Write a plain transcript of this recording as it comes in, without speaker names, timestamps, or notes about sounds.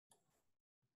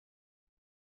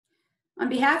On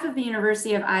behalf of the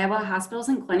University of Iowa Hospitals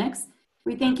and Clinics,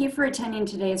 we thank you for attending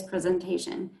today's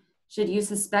presentation, Should You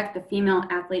Suspect the Female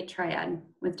Athlete Triad,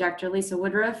 with Dr. Lisa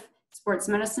Woodruff, sports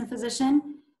medicine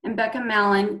physician, and Becca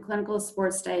Mallon, clinical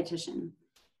sports dietitian.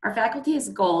 Our faculty's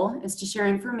goal is to share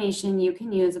information you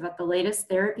can use about the latest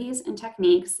therapies and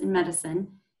techniques in medicine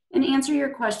and answer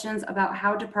your questions about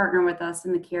how to partner with us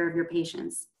in the care of your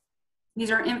patients.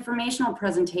 These are informational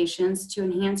presentations to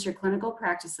enhance your clinical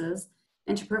practices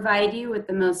and to provide you with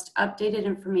the most updated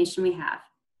information we have.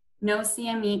 No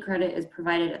CME credit is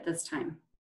provided at this time.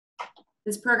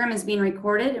 This program is being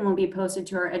recorded and will be posted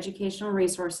to our educational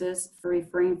resources for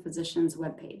referring physicians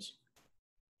webpage.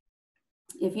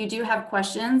 If you do have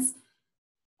questions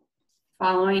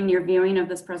following your viewing of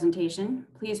this presentation,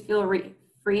 please feel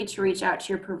free to reach out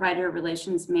to your provider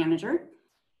relations manager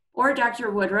or Dr.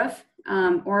 Woodruff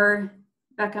or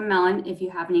Becca Mallon if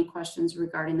you have any questions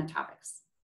regarding the topics.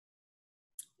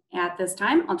 At this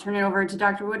time, I'll turn it over to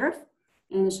Dr. Woodruff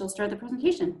and she'll start the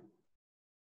presentation.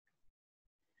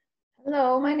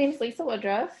 Hello, my name is Lisa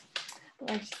Woodruff.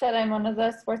 Like she said, I'm one of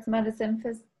the sports medicine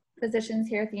physicians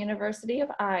here at the University of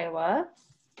Iowa.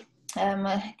 I'm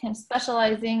kind of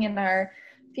specializing in our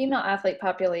female athlete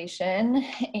population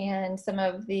and some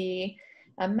of the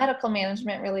medical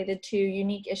management related to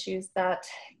unique issues that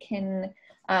can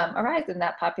arise in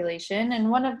that population. And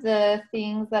one of the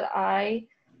things that I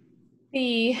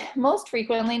see most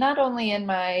frequently, not only in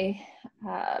my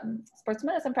sports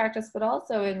medicine practice, but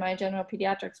also in my general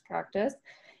pediatrics practice,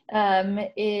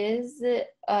 is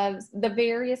the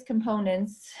various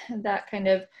components that kind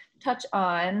of touch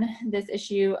on this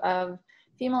issue of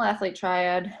female athlete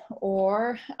triad,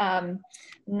 or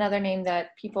another name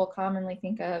that people commonly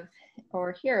think of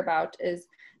or hear about is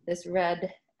this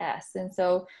red S. And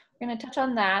so we're going to touch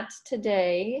on that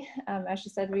today. As she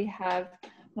said, we have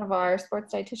one of our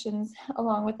sports dietitians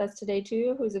along with us today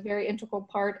too, who's a very integral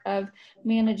part of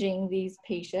managing these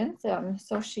patients.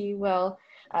 So she will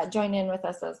join in with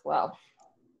us as well.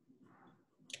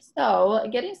 So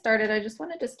getting started, I just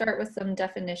wanted to start with some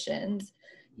definitions.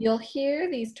 You'll hear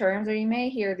these terms, or you may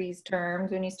hear these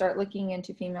terms when you start looking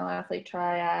into female athlete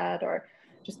triad or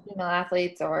just female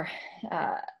athletes or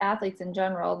athletes in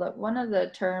general. But one of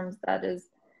the terms that is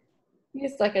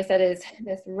used, like I said, is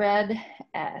this red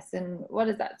S. And what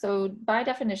is that? So by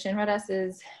definition, red S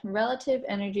is relative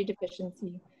energy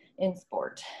deficiency in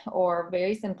sport, or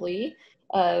very simply,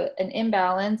 an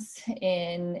imbalance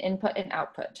in input and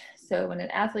output. So when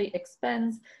an athlete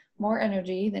expends more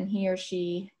energy than he or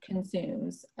she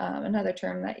consumes. Another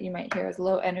term that you might hear is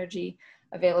low energy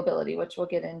availability, which we'll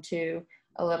get into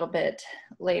a little bit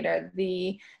later.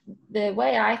 The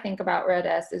way I think about red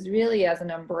S is really as an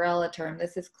umbrella term.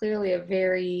 This is clearly a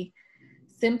very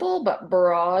simple but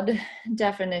broad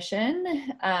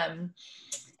definition.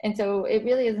 And so it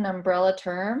really is an umbrella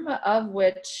term of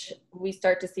which we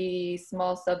start to see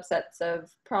small subsets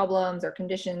of problems or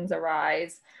conditions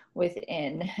arise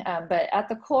within. But at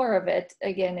the core of it,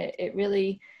 again, it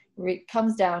really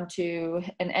comes down to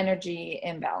an energy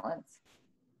imbalance.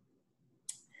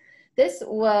 This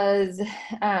was,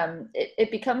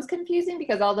 it becomes confusing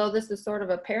because although this is sort of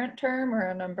a parent term or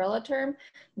an umbrella term,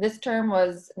 this term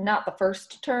was not the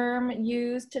first term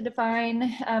used to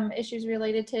define issues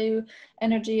related to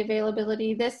energy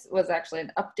availability. This was actually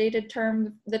an updated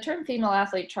term. The term female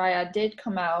athlete triad did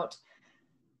come out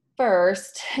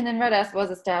first, and then red S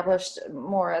was established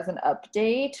more as an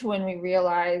update when we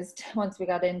realized, once we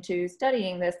got into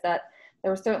studying this, that there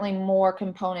were certainly more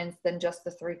components than just the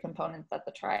 3 components that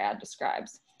the triad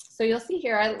describes. So you'll see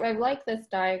here, I like this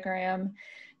diagram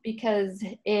because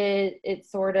it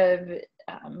sort of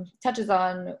touches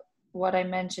on what I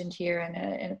mentioned here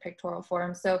in a pictorial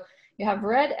form. So you have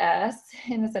red S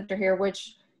in the center here,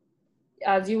 which,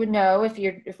 as you would know,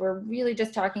 if we're really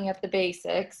just talking at the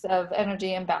basics of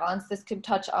energy imbalance, this could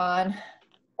touch on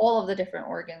all of the different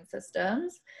organ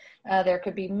systems. There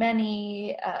could be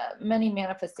many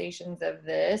manifestations of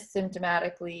this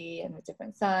symptomatically and with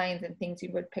different signs and things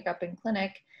you would pick up in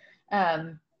clinic.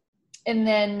 And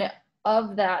then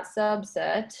of that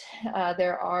subset,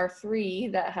 there are 3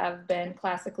 that have been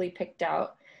classically picked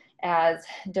out as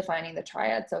defining the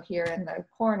triad. So here in the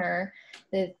corner,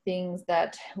 the things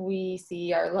that we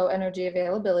see are low energy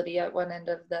availability at one end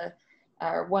of the,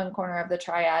 or one corner of the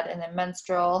triad, and then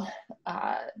menstrual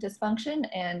dysfunction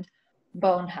and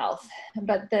bone health.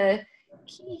 But the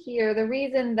key here, the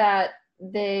reason that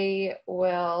they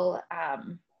will,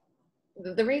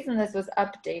 the reason this was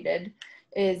updated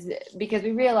is because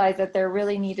we realized that there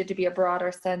really needed to be a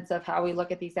broader sense of how we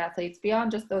look at these athletes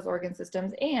beyond just those organ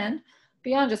systems, and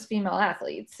beyond just female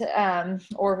athletes,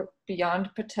 or beyond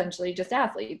potentially just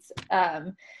athletes.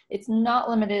 It's not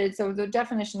limited, so the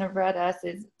definition of Red S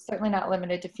is certainly not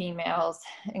limited to females,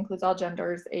 it includes all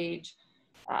genders, age,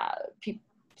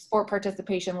 sport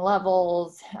participation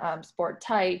levels, sport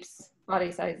types,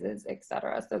 body sizes,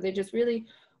 etc. So they just really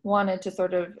wanted to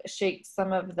sort of shake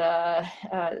some of the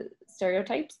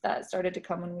stereotypes that started to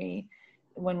come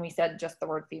when we said just the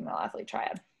word female athlete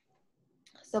triad.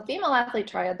 So female athlete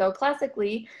triad, though,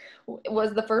 classically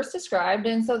was the first described,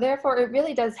 and so therefore it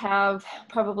really does have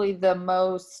probably the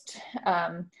most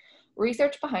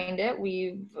research behind it.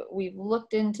 We've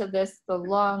looked into this the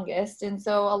longest, and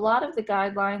so a lot of the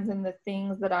guidelines and the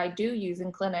things that I do use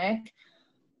in clinic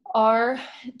are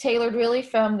tailored really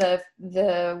from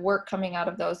the work coming out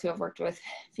of those who have worked with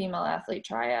female athlete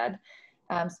triad.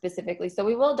 Specifically. So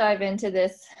we will dive into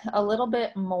this a little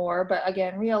bit more, but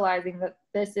again, realizing that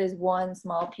this is one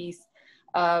small piece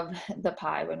of the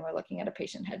pie when we're looking at a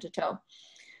patient head to toe.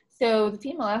 So the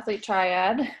female athlete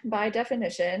triad, by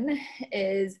definition,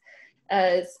 is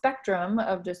a spectrum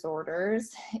of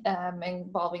disorders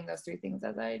involving those three things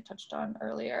as I touched on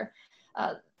earlier.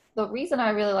 The reason I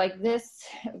really like this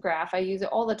graph, I use it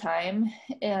all the time,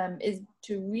 is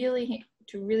to really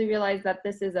realize that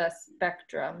this is a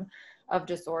spectrum of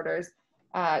disorders.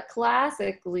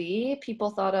 Classically, people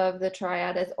thought of the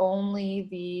triad as only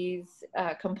these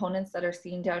components that are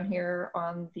seen down here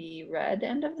on the red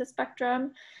end of the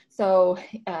spectrum. So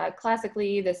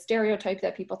classically, the stereotype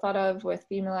that people thought of with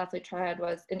female athlete triad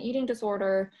was an eating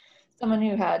disorder, someone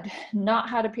who had not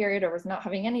had a period or was not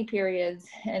having any periods,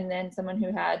 and then someone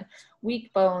who had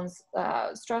weak bones,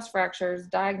 stress fractures,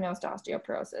 diagnosed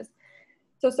osteoporosis.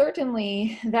 So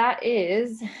certainly that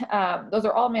is, those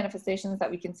are all manifestations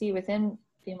that we can see within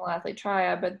female athlete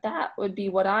triad, but that would be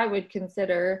what I would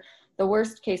consider the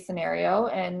worst case scenario,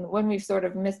 and when we've sort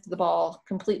of missed the ball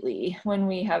completely, when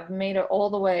we have made it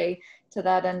all the way to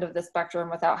that end of the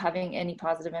spectrum without having any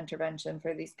positive intervention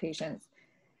for these patients.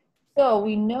 So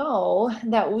we know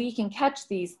that we can catch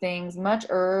these things much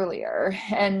earlier,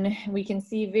 and we can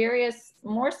see various,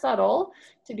 more subtle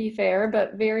to be fair,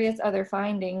 but various other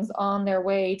findings on their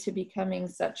way to becoming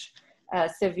such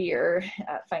severe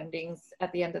findings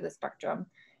at the end of the spectrum.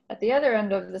 At the other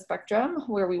end of the spectrum,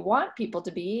 where we want people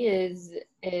to be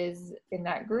is in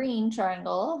that green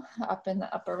triangle up in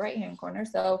the upper right-hand corner.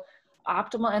 So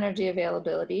optimal energy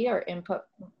availability, or input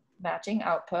matching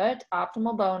output,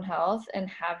 optimal bone health, and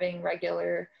having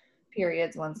regular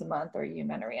periods once a month, or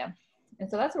eumenorrhea. And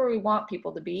so that's where we want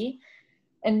people to be.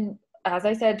 And as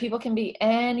I said, people can be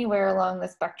anywhere along the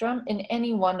spectrum in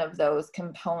any one of those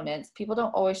components. People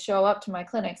don't always show up to my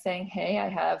clinic saying, hey, I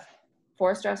have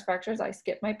 4 stress fractures, I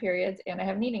skipped my periods, and I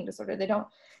have an eating disorder. They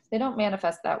don't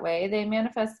manifest that way. They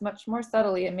manifest much more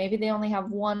subtly, and maybe they only have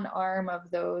one arm of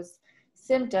those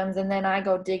symptoms, and then I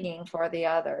go digging for the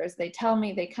others. They tell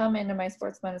me, they come into my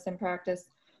sports medicine practice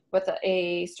with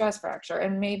a stress fracture,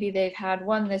 and maybe they've had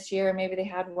one this year, maybe they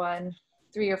had one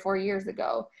 3 or 4 years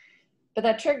ago. But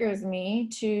that triggers me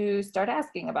to start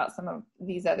asking about some of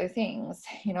these other things.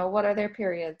 You know, what are their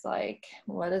periods like?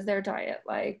 What is their diet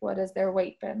like? What has their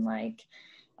weight been like?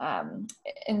 And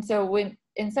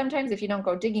sometimes if you don't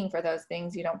go digging for those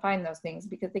things, you don't find those things,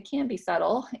 because they can be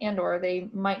subtle, and or they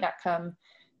might not come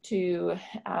to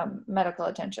medical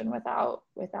attention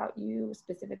without you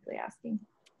specifically asking.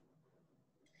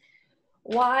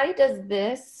 Why does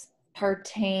this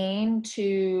pertain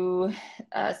to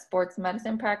sports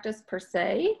medicine practice per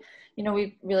se? You know,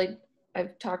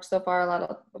 I've talked so far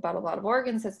about a lot of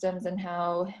organ systems and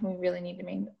how we really need to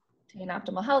maintain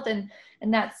optimal health, and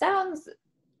that sounds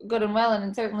good and well,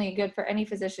 and certainly good for any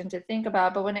physician to think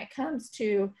about. But when it comes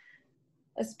to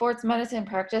a sports medicine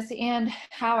practice and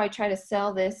how I try to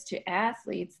sell this to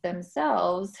athletes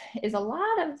themselves, is a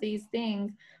lot of these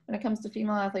things when it comes to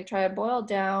female athlete triad boil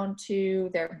down to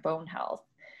their bone health.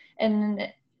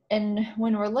 And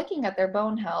when we're looking at their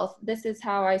bone health, this is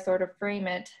how I sort of frame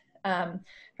it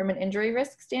from an injury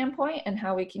risk standpoint, and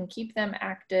how we can keep them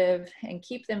active and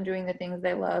keep them doing the things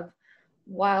they love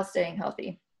while staying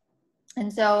healthy.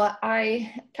 And so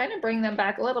I kind of bring them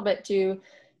back a little bit to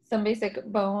some basic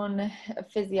bone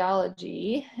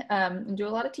physiology, and do a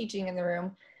lot of teaching in the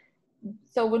room.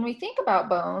 So when we think about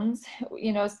bones,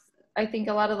 you know, I think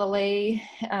a lot of the lay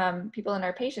people and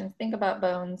our patients think about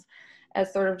bones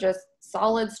as sort of just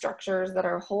solid structures that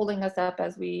are holding us up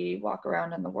as we walk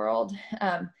around in the world.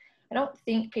 I don't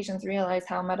think patients realize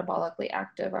how metabolically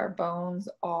active our bones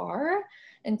are.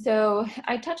 And so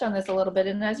I touch on this a little bit.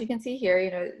 And as you can see here,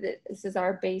 you know, this is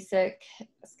our basic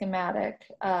schematic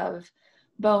of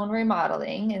bone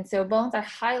remodeling. And so bones are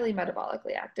highly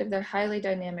metabolically active. They're highly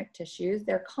dynamic tissues.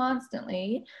 They're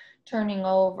constantly turning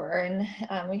over.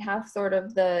 And we have sort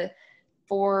of the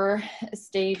 4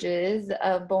 stages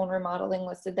of bone remodeling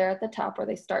listed there at the top, where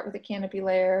they start with a canopy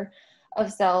layer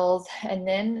of cells, and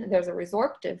then there's a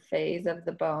resorptive phase of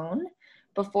the bone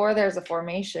before there's a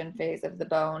formation phase of the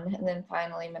bone, and then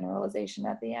finally mineralization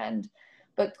at the end.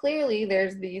 But clearly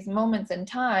there's these moments in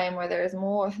time where there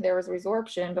was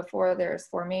resorption before there's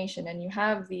formation, and you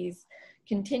have these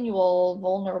continual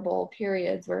vulnerable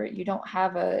periods where you don't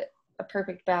have a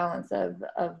perfect balance of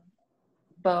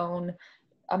bone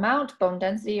amount, bone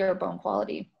density, or bone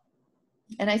quality.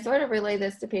 And I sort of relay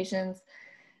this to patients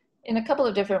in a couple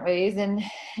of different ways. And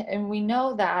we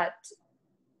know that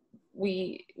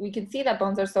we can see that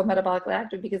bones are so metabolically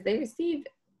active because they receive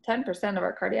 10% of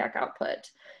our cardiac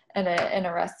output in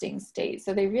a resting state.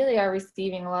 So they really are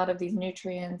receiving a lot of these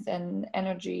nutrients and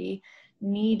energy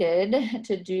needed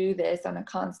to do this on a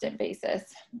constant basis.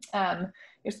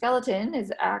 Your skeleton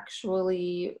is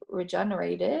actually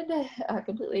regenerated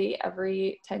completely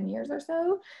every 10 years or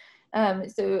so.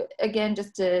 So again,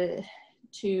 just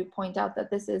to point out that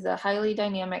this is a highly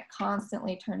dynamic,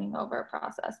 constantly turning over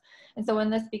process. And so when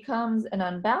this becomes an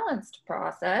unbalanced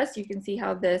process, you can see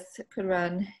how this could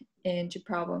run into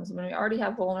problems. When we already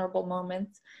have vulnerable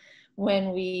moments,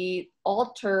 when we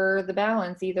alter the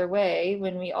balance either way,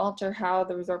 when we alter how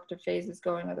the resorptive phase is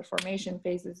going or the formation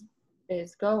phase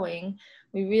is going,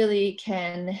 we really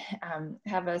can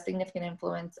have a significant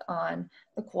influence on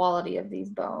the quality of these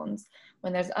bones.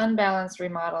 When there's unbalanced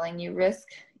remodeling, you risk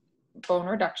bone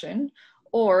reduction,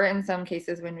 or in some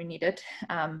cases when we need it,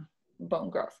 bone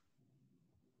growth.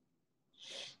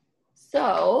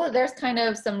 So there's kind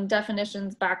of some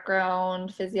definitions,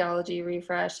 background, physiology,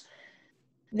 refresh.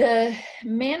 The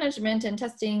management and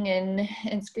testing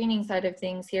and screening side of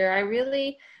things here, I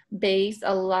really base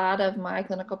a lot of my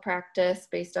clinical practice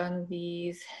based on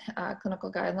these clinical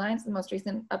guidelines. The most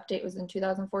recent update was in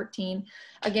 2014.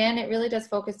 Again, it really does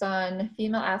focus on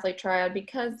female athlete triad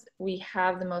because we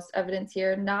have the most evidence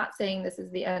here, not saying this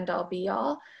is the end all be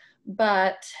all,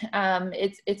 but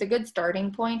it's a good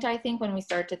starting point, I think, when we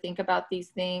start to think about these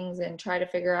things and try to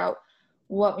figure out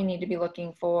what we need to be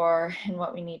looking for and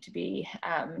what we need to be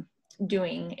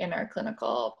doing in our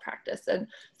clinical practice. And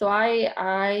so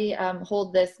I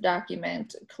hold this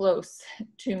document close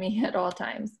to me at all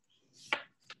times.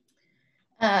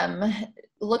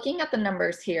 Looking at the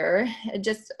numbers here,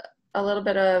 just a little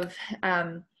bit of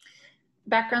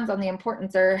backgrounds on the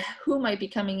importance or who might be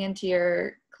coming into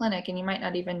your clinic, and you might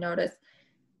not even notice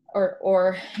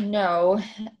or know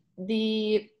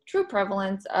the true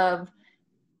prevalence of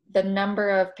the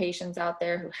number of patients out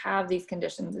there who have these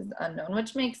conditions is unknown,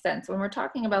 which makes sense. When we're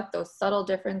talking about those subtle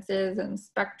differences and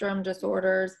spectrum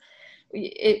disorders,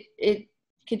 it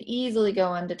could easily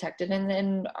go undetected.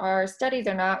 And our studies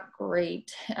are not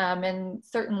great. And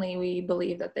certainly we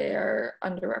believe that they are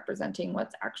underrepresenting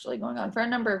what's actually going on for a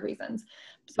number of reasons.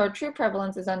 So our true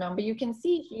prevalence is unknown, but you can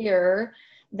see here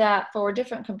that for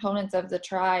different components of the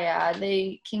triad,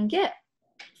 they can get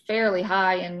fairly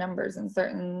high in numbers in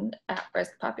certain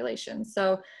at-risk populations.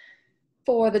 So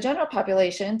for the general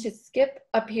population to skip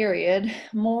a period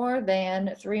more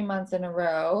than 3 months in a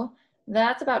row,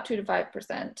 that's about 2 to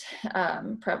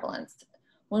 5% prevalence.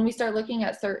 When we start looking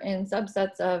at certain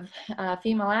subsets of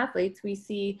female athletes, we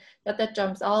see that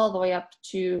jumps all the way up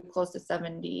to close to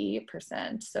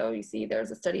 70%. So you see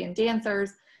there's a study in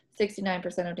dancers,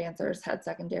 69% of dancers had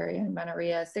secondary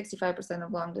amenorrhea, 65%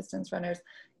 of long distance runners.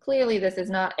 Clearly, this is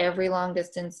not every long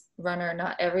distance runner,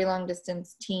 not every long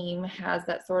distance team has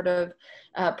that sort of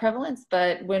prevalence,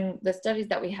 but when the studies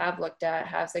that we have looked at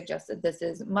have suggested this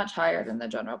is much higher than the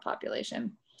general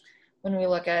population. When we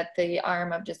look at the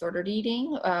arm of disordered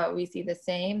eating, we see the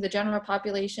same. The general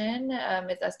population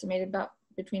is estimated about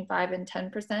between 5 and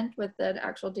 10% with the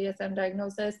actual DSM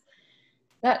diagnosis.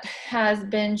 That has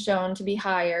been shown to be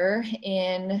higher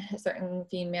in certain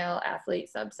female athlete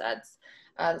subsets.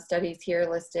 The studies here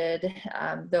listed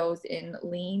those in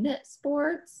lean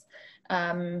sports,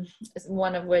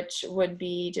 one of which would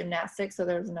be gymnastics. So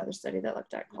there was another study that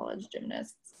looked at college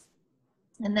gymnasts.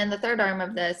 And then the third arm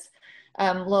of this,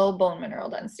 low bone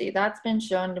mineral density. That's been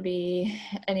shown to be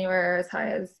anywhere as high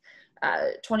as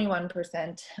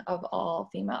 21% of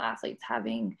all female athletes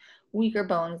having weaker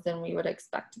bones than we would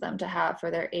expect them to have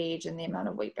for their age and the amount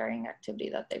of weight-bearing activity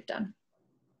that they've done.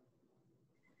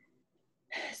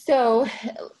 So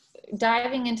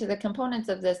diving into the components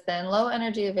of this then, low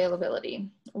energy availability.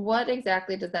 What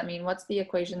exactly does that mean? What's the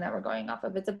equation that we're going off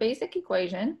of? It's a basic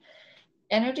equation.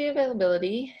 Energy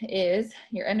availability is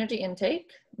your energy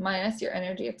intake minus your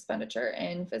energy expenditure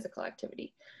in physical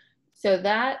activity. So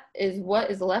that is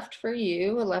what is left for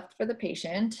you, left for the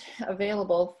patient,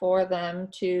 available for them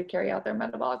to carry out their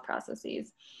metabolic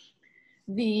processes.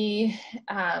 The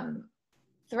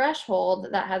threshold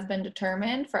that has been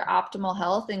determined for optimal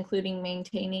health, including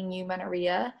maintaining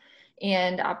eumenorrhea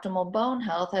and optimal bone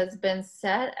health, has been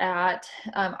set at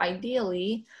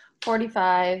ideally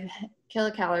 45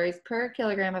 kilocalories per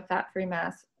kilogram of fat-free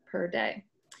mass per day.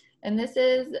 And this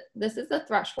is the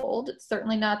threshold. It's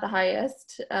certainly not the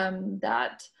highest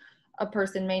that a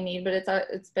person may need, but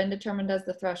it's been determined as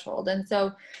the threshold. And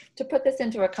so to put this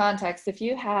into a context, if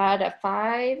you had a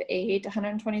 5'8",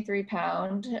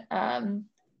 123-pound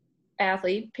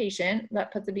athlete patient,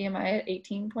 that puts a BMI at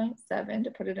 18.7,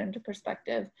 to put it into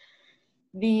perspective,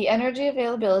 the energy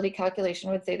availability calculation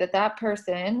would say that that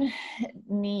person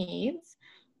needs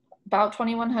about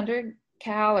 2,100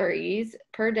 calories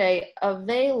per day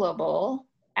available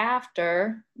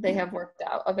after they have worked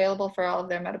out, available for all of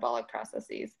their metabolic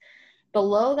processes.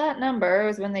 Below that number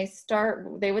is when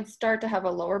they would start to have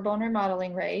a lower bone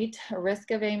remodeling rate, a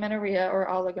risk of amenorrhea or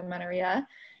oligomenorrhea,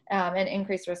 and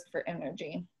increased risk for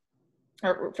injury.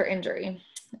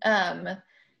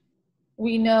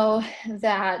 We know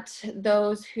that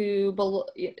those who,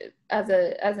 as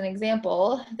an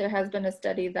example, there has been a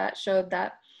study that showed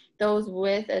that those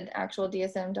with an actual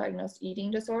DSM diagnosed eating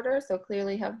disorder, so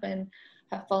clearly have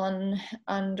fallen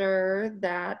under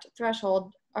that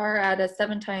threshold, are at a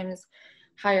 7 times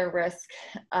higher risk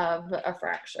of a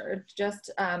fracture, just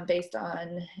based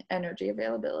on energy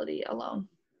availability alone.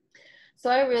 So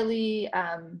I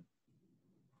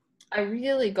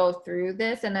really go through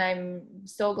this, and I'm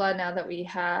so glad now that we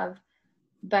have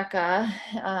Becca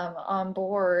on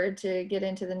board to get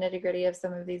into the nitty-gritty of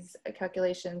some of these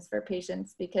calculations for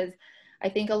patients, because I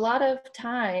think a lot of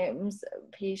times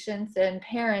patients and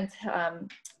parents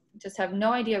just have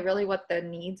no idea really what the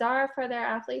needs are for their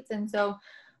athletes. And so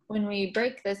when we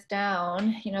break this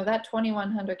down, you know, that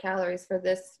 2,100 calories for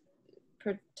this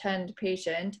pretend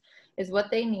patient is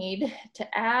what they need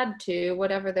to add to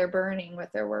whatever they're burning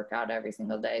with their workout every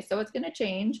single day. So it's going to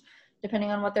change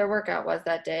depending on what their workout was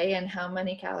that day and how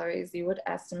many calories you would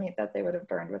estimate that they would have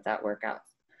burned with that workout.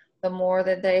 The more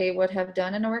that they would have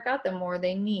done in a workout, the more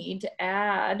they need to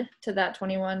add to that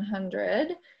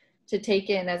 2,100 to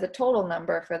take in as a total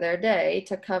number for their day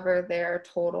to cover their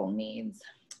total needs.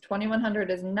 2,100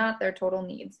 is not their total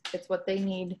needs. It's what they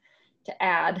need to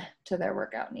add to their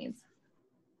workout needs.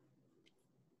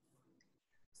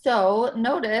 So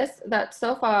notice that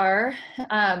so far,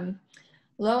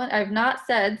 I've not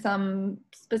said some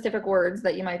specific words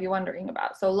that you might be wondering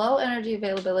about. So low energy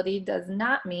availability does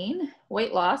not mean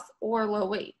weight loss or low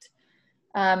weight.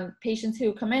 Patients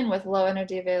who come in with low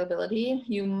energy availability,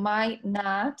 you might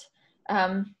not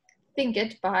think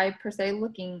it by per se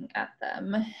looking at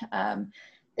them.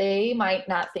 They might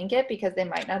not think it because they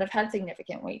might not have had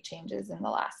significant weight changes in the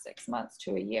last 6 months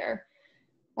to a year.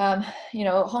 You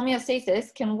know,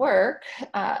 homeostasis can work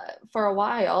for a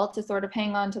while to sort of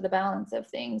hang on to the balance of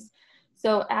things.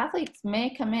 So athletes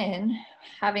may come in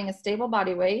having a stable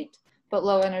body weight, but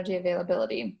low energy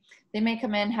availability. They may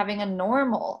come in having a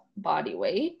normal body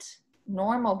weight,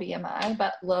 normal BMI,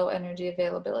 but low energy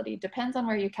availability. Depends on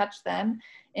where you catch them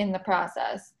in the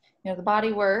process. You know, the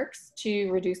body works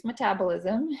to reduce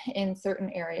metabolism in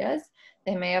certain areas.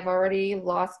 They may have already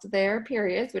lost their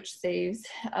periods, which saves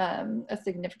a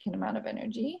significant amount of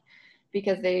energy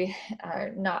because they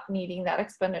are not needing that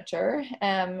expenditure.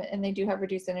 And they do have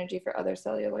reduced energy for other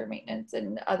cellular maintenance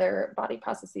and other body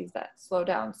processes that slow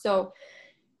down. So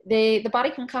the body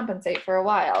can compensate for a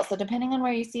while. So depending on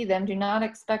where you see them, do not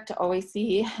expect to always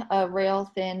see a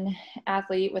rail thin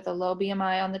athlete with a low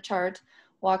BMI on the chart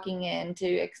walking in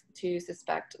to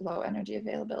suspect low energy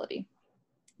availability.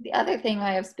 The other thing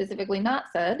I have specifically not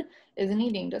said is an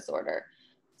eating disorder.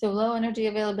 So low energy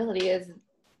availability is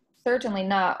certainly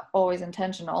not always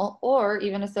intentional or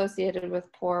even associated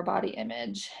with poor body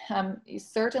image.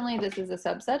 Certainly this is a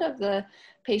subset of the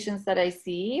patients that I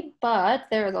see, but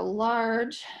there is a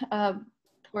large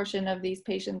portion of these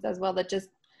patients as well that just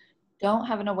don't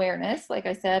have an awareness, like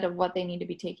I said, of what they need to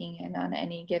be taking in on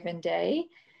any given day.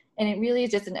 And it really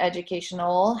is just an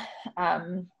educational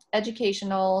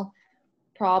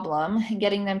problem,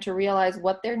 getting them to realize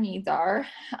what their needs are,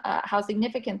 how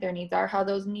significant their needs are, how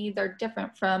those needs are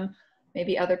different from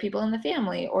maybe other people in the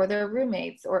family or their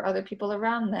roommates or other people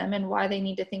around them, and why they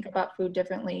need to think about food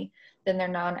differently than their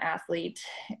non-athlete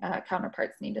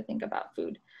counterparts need to think about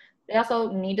food. They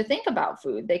also need to think about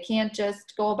food. They can't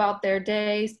just go about their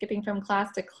day skipping from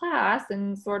class to class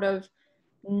and sort of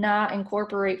not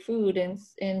incorporate food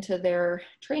into their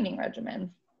training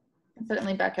regimen.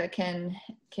 Certainly Becca can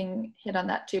hit on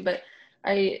that too, but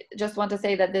I just want to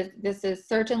say that this is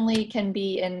certainly can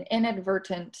be an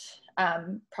inadvertent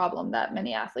problem that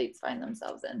many athletes find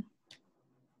themselves in.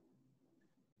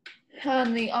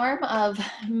 On the arm of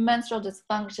menstrual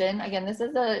dysfunction, again, this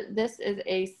is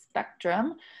a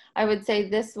spectrum. I would say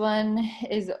this one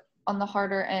is on the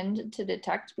harder end to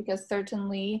detect, because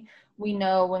certainly we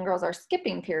know when girls are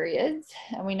skipping periods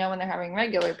and we know when they're having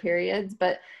regular periods,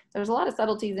 but there's a lot of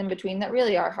subtleties in between that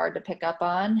really are hard to pick up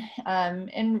on,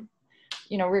 and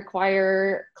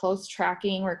require close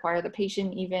tracking, require the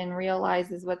patient even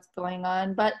realizes what's going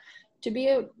on, but to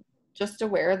be just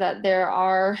aware that there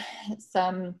are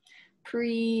some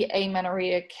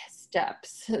pre-amenorrheic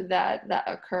steps that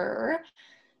occur.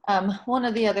 One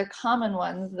of the other common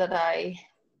ones that I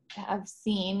have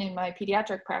seen in my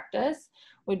pediatric practice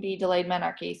would be delayed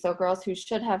menarche. So girls who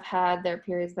should have had their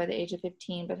periods by the age of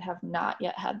 15 but have not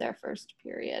yet had their first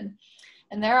period.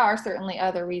 And there are certainly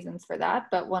other reasons for that,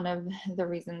 but one of the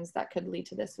reasons that could lead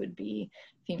to this would be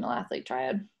female athlete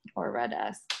triad or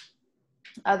RED-S.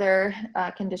 Other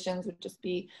conditions could just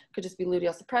be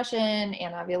luteal suppression,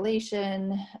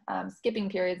 anovulation, skipping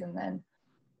periods, and then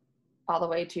all the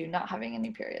way to not having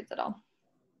any periods at all.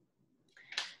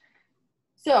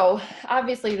 So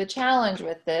obviously the challenge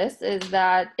with this is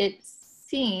that it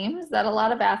seems that a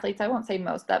lot of athletes, I won't say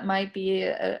most, that might be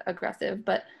aggressive,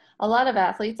 but a lot of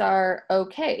athletes are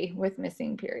okay with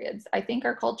missing periods. I think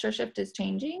our culture shift is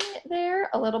changing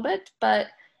there a little bit, but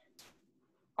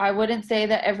I wouldn't say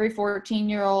that every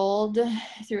 14-year-old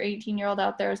through 18-year-old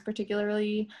out there is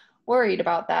particularly worried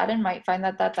about that, and might find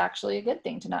that that's actually a good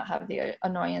thing to not have the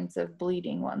annoyance of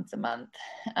bleeding once a month.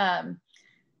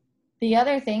 The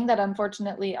other thing that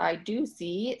unfortunately I do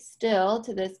see still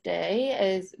to this day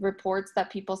is reports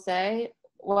that people say,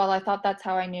 well, I thought that's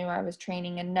how I knew I was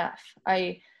training enough.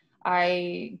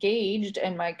 I gauged,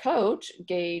 and my coach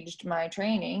gauged my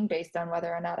training based on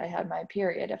whether or not I had my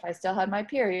period. If I still had my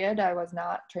period, I was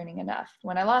not training enough.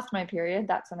 When I lost my period,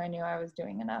 that's when I knew I was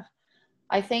doing enough.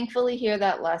 I thankfully hear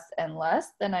that less and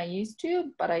less than I used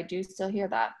to, but I do still hear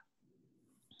that.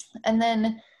 And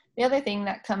then the other thing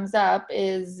that comes up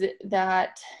is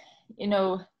that,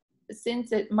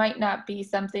 since it might not be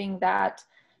something that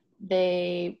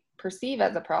they perceive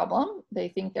as a problem, they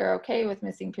think they're okay with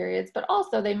missing periods, but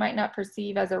also they might not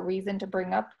perceive as a reason to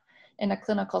bring up in a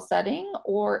clinical setting,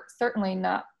 or certainly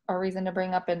not a reason to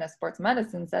bring up in a sports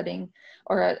medicine setting,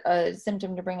 or a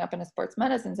symptom to bring up in a sports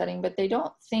medicine setting, but they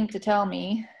don't think to tell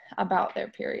me about their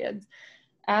periods.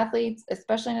 Athletes,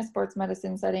 especially in a sports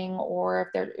medicine setting,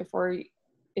 or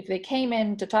if they came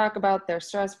in to talk about their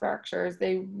stress fractures,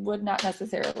 they would not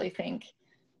necessarily think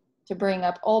to bring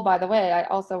up, oh, by the way, I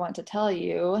also want to tell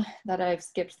you that I've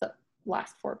skipped the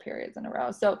last 4 periods in a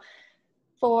row. So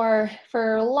for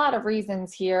a lot of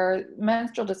reasons here,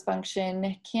 menstrual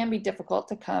dysfunction can be difficult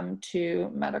to come to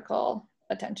medical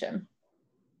attention.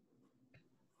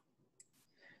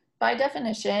 By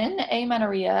definition,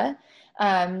 amenorrhea,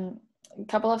 a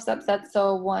couple of subsets.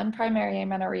 So one, primary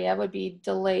amenorrhea would be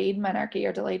delayed menarche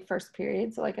or delayed first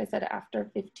period. So like I said, after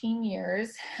 15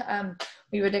 years,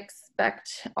 we would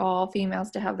expect all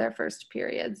females to have their first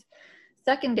periods.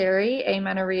 Secondary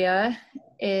amenorrhea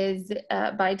is,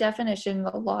 by definition,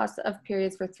 the loss of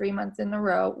periods for 3 months in a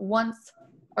row once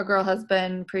a girl has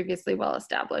been previously well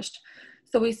established.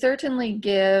 So we certainly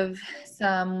give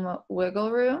some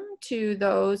wiggle room to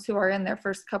those who are in their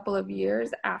first couple of years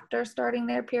after starting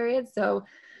their period. So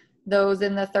those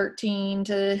in the 13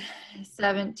 to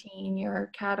 17 year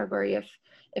category,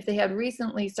 if they had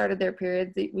recently started their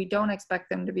periods, we don't expect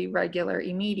them to be regular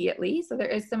immediately. So there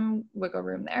is some wiggle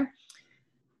room there.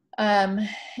 And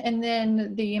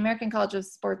then the American College of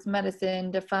Sports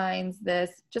Medicine defines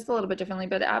this just a little bit differently,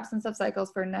 but absence of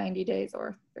cycles for 90 days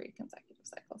or 3 consecutive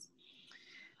cycles.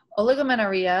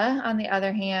 Oligomenorrhea, on the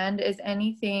other hand, is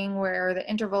anything where the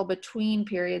interval between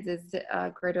periods is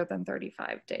greater than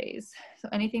 35 days. So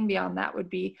anything beyond that would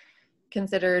be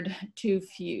considered too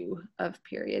few of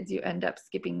periods. You end up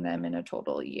skipping them in a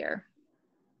total year.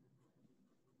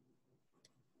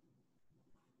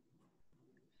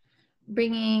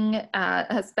 Bringing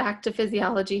us back to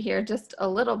physiology here just a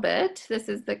little bit. This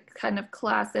is the kind of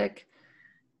classic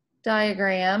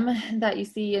diagram that you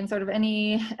see in sort of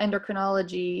any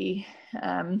endocrinology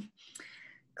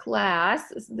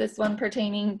class. This one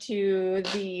pertaining to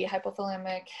the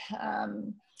hypothalamic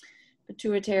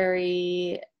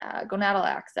pituitary gonadal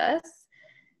axis.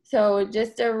 So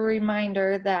just a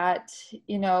reminder that,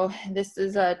 this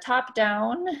is a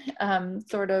top-down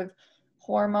sort of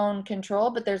hormone control,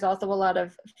 but there's also a lot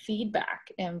of feedback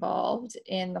involved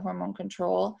in the hormone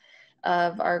control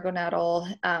of our gonadal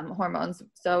hormones.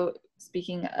 So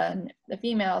speaking in the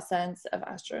female sense of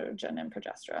estrogen and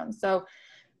progesterone. So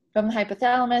from the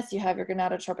hypothalamus, you have your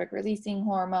gonadotropic releasing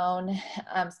hormone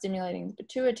stimulating the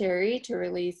pituitary to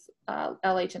release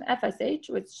LH and FSH,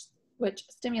 which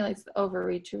stimulates the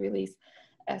ovary to release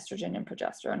estrogen and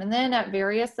progesterone. And then at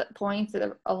various points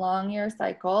along your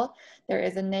cycle, there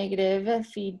is a negative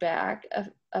feedback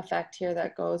effect here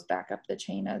that goes back up the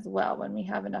chain as well. When we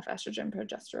have enough estrogen and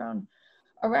progesterone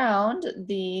around,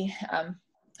 the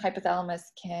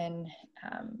hypothalamus can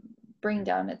bring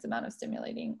down its amount of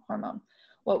stimulating hormone.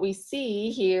 What we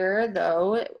see here,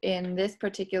 though, in this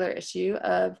particular issue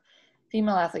of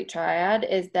female athlete triad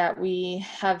is that we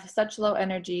have such low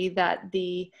energy that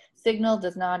the signal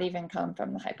does not even come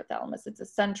from the hypothalamus. It's a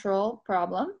central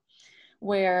problem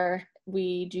where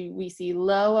we see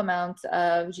low amounts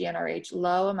of GnRH,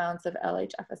 low amounts of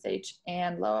LH, FSH,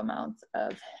 and low amounts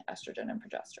of estrogen and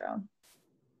progesterone.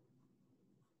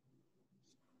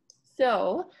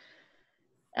 So,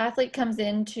 athlete comes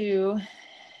into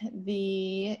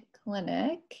the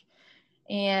clinic,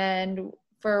 and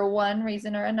for one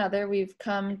reason or another, we've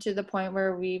come to the point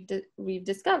where we've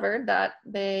discovered that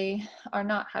they are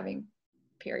not having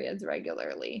periods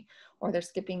regularly, or they're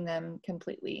skipping them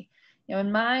completely. You know,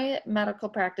 in my medical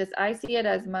practice, I see it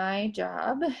as my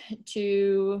job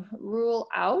to rule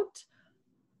out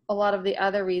a lot of the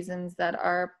other reasons that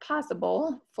are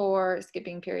possible for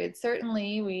skipping periods.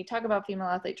 Certainly, we talk about female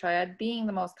athlete triad being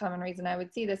the most common reason I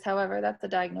would see this. However, that's a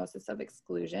diagnosis of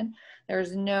exclusion.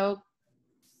 There's no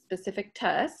specific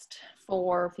test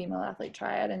for female athlete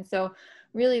triad. And so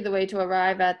really the way to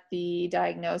arrive at the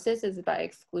diagnosis is by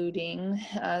excluding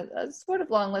a sort of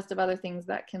long list of other things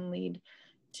that can lead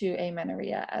to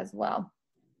amenorrhea as well.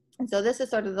 And so this is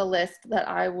sort of the list that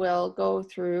I will go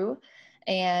through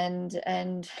and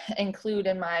include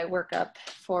in my workup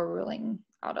for ruling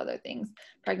out other things.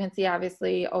 Pregnancy,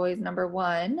 obviously, always number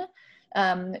one.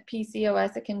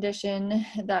 PCOS, a condition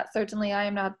that certainly I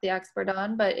am not the expert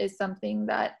on, but is something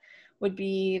that would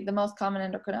be the most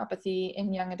common endocrinopathy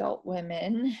in young adult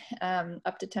women,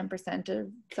 up to 10%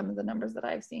 of some of the numbers that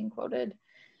I've seen quoted,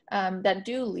 that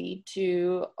do lead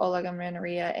to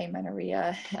oligomenorrhea,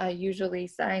 amenorrhea, usually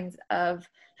signs of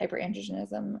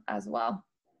hyperandrogenism as well.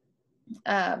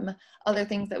 Other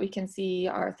things that we can see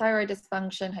are thyroid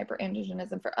dysfunction,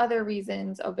 hyperandrogenism for other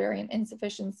reasons, ovarian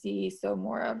insufficiency, so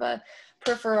more of a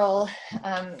peripheral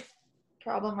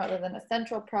problem rather than a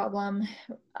central problem,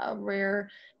 rare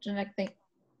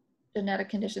genetic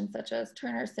conditions such as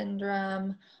Turner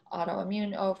syndrome,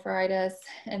 autoimmune ophritis,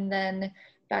 and then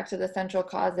back to the central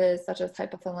causes such as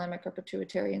hypothalamic or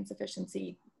pituitary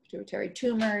insufficiency, pituitary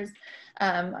tumors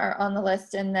are on the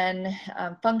list, and then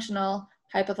functional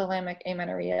hypothalamic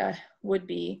amenorrhea would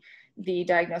be the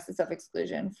diagnosis of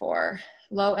exclusion for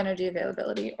low energy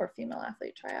availability or female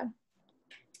athlete triad.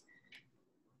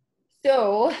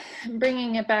 So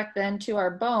bringing it back then to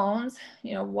our bones,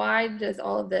 you know, why does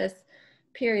all of this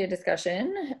period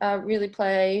discussion really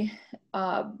play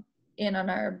in on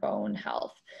our bone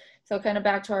health? So kind of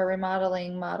back to our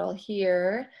remodeling model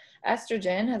here,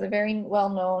 estrogen has a very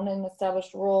well-known and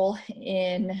established role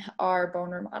in our bone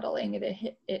remodeling.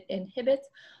 It inhibits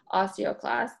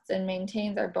osteoclasts and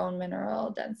maintains our bone mineral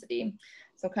density.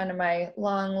 So kind of my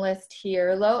long list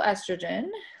here, low estrogen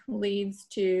leads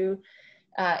to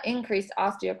increased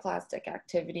osteoclastic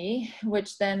activity,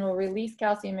 which then will release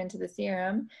calcium into the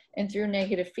serum, and through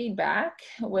negative feedback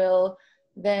will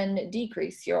then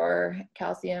decrease your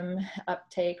calcium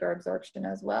uptake or absorption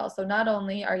as well. So not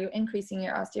only are you increasing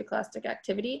your osteoclastic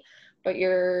activity, but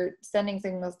you're sending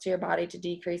signals to your body to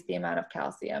decrease the amount of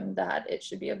calcium that it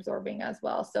should be absorbing as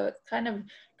well. So it kind of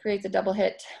creates a double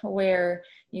hit where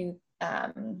you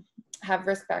have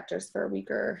risk factors for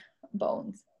weaker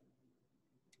bones.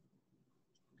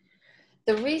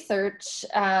 The research,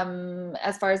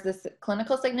 as far as the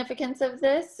clinical significance of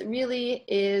this, really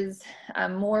is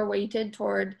more weighted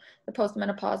toward the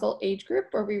postmenopausal age group,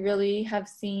 where we really have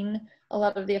seen a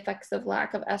lot of the effects of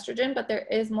lack of estrogen, but there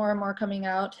is more and more coming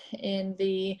out in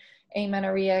the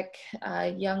amenorrheic,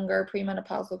 younger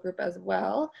premenopausal group as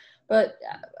well. But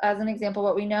as an example,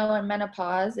 what we know in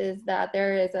menopause is that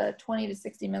there is a 20 to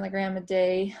 60 milligram a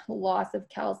day loss of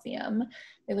calcium.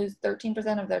 They lose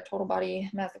 13% of their total body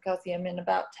mass of calcium in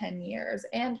about 10 years,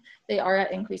 and they are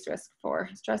at increased risk for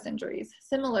stress injuries.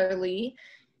 Similarly,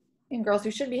 in girls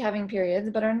who should be having periods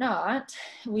but are not,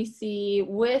 we see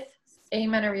with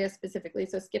amenorrhea specifically,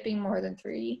 so skipping more than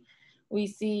 3 we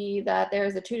see that there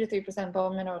is a 2 to 3%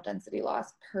 bone mineral density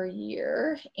loss per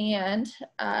year and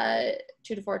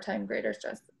 2 to 4 times greater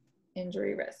stress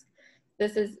injury risk.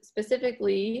 This is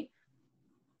specifically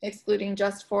excluding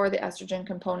just for the estrogen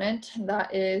component.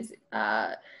 That is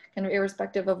kind of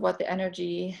irrespective of what the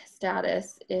energy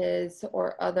status is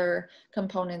or other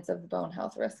components of the bone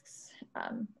health risks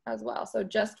as well. So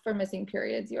just for missing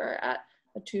periods, you are at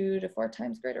a 2 to 4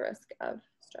 times greater risk of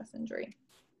stress injury.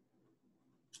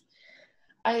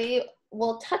 I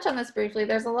will touch on this briefly.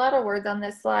 There's a lot of words on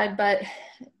this slide, but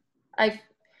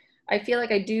I feel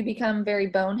like I do become very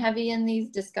bone heavy in these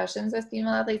discussions with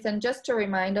female athletes. And just to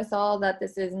remind us all that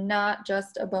this is not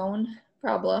just a bone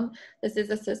problem, this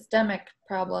is a systemic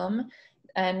problem,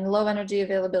 and low energy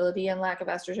availability and lack of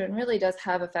estrogen really does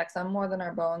have effects on more than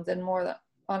our bones and more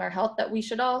on our health that we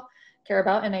should all care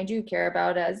about, and I do care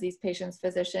about as these patients'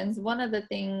 physicians. One of the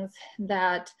things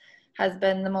that has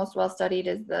been the most well studied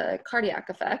is the cardiac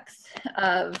effects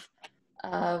of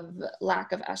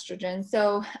lack of estrogen.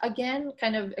 So again,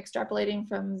 kind of extrapolating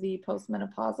from the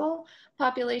postmenopausal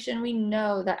population, we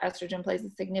know that estrogen plays a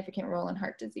significant role in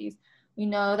heart disease. We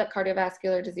know that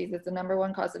cardiovascular disease is the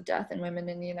 #1 cause of death in women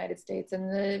in the United States,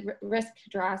 and the risk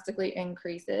drastically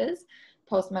increases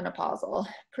postmenopausal.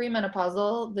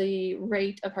 Premenopausal, the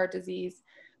rate of heart disease,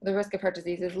 the risk of heart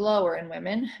disease is lower in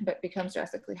women, but becomes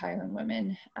drastically higher in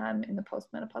women in the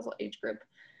postmenopausal age group.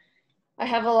 I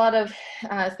have a lot of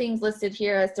things listed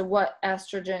here as to what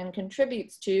estrogen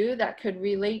contributes to that could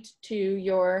relate to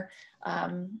your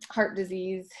heart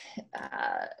disease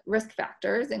risk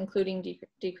factors, including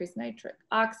decreased nitric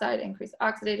oxide, increased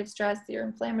oxidative stress, your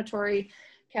inflammatory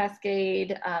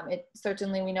cascade. It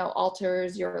certainly, we know,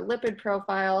 alters your lipid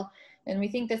profile. And we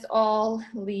think this all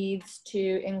leads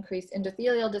to increased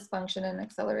endothelial dysfunction and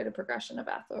accelerated progression of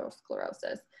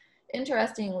atherosclerosis.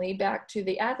 Interestingly, back to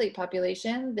the athlete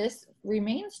population, this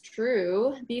remains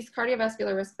true. These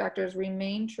cardiovascular risk factors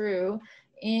remain true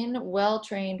in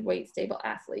well-trained, weight-stable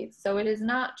athletes. So it is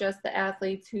not just the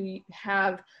athletes who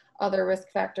have other risk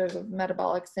factors of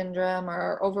metabolic syndrome or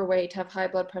are overweight, have high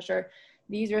blood pressure.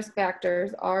 These risk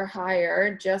factors are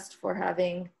higher just for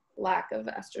having lack of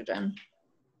estrogen.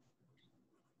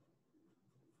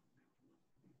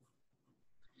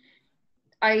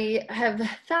 I have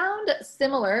found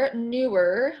similar,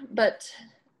 newer, but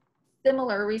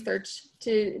similar research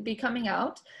to be coming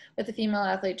out with the female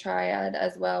athlete triad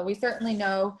as well. We certainly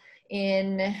know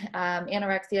in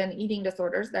anorexia and eating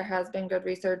disorders, there has been good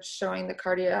research showing the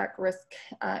cardiac risk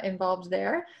involved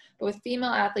there. But with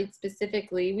female athletes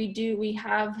specifically, we do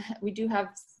have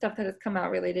stuff that has come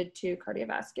out related to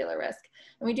cardiovascular risk.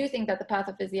 And we do think that the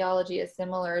pathophysiology is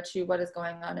similar to what is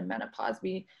going on in menopause.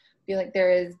 We feel like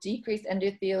there is decreased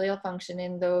endothelial function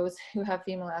in those who have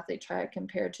female athlete triad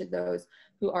compared to those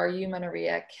who are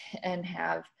eumenoric and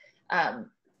have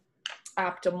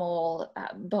optimal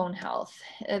bone health.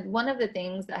 And one of the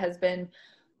things that has been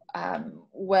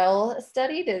well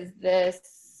studied is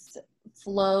this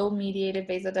flow-mediated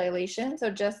vasodilation.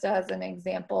 So just as an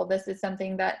example, this is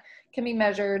something that can be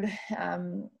measured.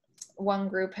 One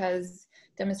group has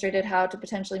demonstrated how to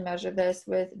potentially measure this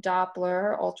with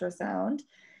Doppler ultrasound.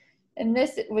 And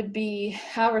this would be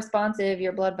how responsive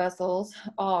your blood vessels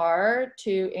are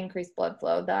to increased blood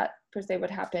flow. That per se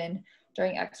would happen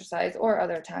during exercise or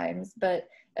other times, but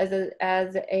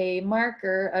as a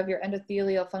marker of your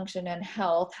endothelial function and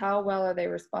health, how well are they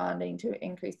responding to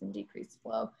increase and decreased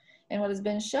flow? And what has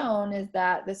been shown is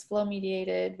that this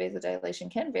flow-mediated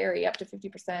vasodilation can vary up to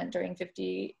 50%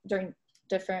 during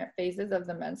different phases of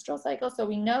the menstrual cycle. So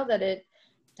we know that it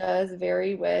does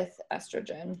vary with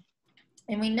estrogen.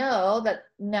 And we know that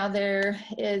now there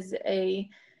is a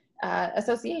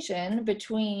association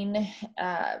between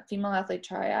female athlete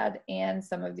triad and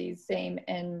some of these same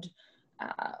end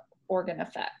organ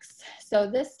effects. So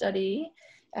this study,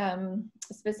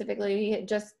 specifically,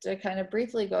 just to kind of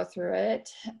briefly go through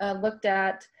it, looked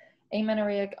at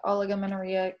amenorrheic,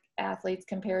 oligomenorrheic athletes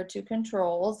compared to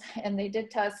controls, and they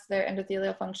did test their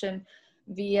endothelial function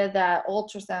via that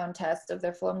ultrasound test of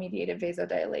their flow-mediated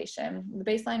vasodilation. The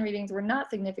baseline readings were not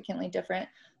significantly different,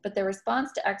 but their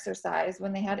response to exercise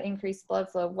when they had increased blood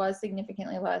flow was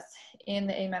significantly less in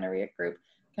the amenorrheic group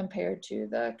compared to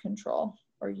the control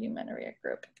or eumenoric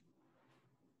group.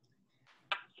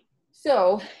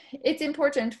 So it's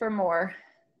important for more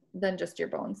than just your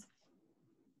bones.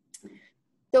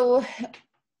 So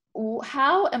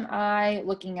how am I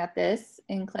looking at this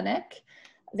in clinic?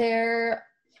 There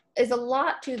is a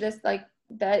lot to this, like,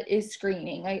 that is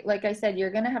screening. Like I said,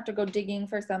 you're going to have to go digging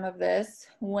for some of this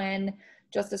when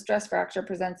just a stress fracture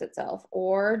presents itself,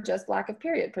 or just lack of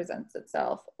period presents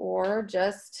itself, or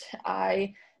just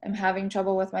I am having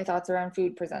trouble with my thoughts around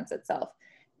food presents itself.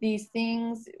 These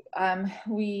things,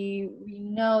 we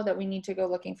know that we need to go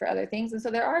looking for other things. And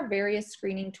so there are various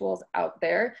screening tools out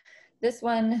there. This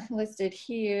one listed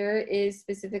here is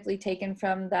specifically taken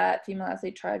from that Female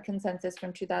Athlete Triad consensus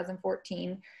from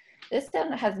 2014. This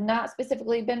one has not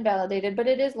specifically been validated, but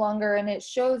it is longer and it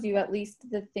shows you at least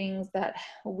the things that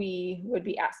we would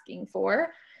be asking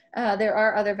for. There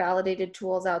are other validated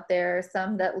tools out there,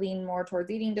 some that lean more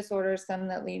towards eating disorders, some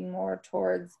that lean more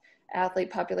towards athlete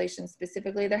population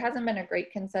specifically. There hasn't been a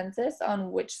great consensus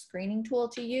on which screening tool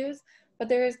to use, but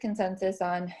there is consensus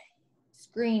on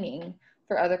screening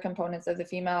for other components of the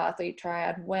female athlete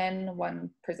triad when one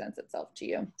presents itself to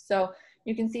you. So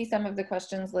you can see some of the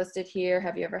questions listed here.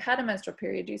 Have you ever had a menstrual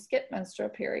period? Do you skip menstrual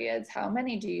periods? How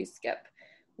many do you skip?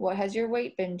 What has your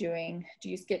weight been doing? Do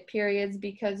you skip periods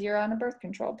because you're on a birth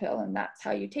control pill and that's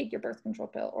how you take your birth control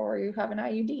pill, or you have an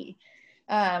IUD?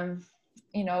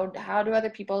 You know, how do other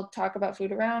people talk about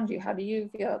food around you? How do you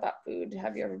feel about food?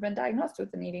 Have you ever been diagnosed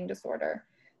with an eating disorder?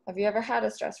 Have you ever had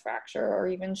a stress fracture or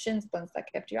even shin splints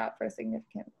that kept you out for a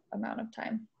significant amount of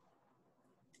time?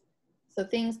 So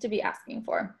things to be asking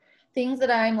for. Things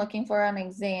that I'm looking for on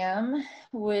exam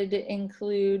would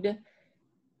include,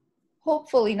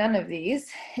 hopefully none of these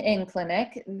in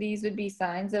clinic. These would be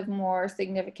signs of more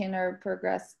significant or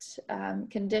progressed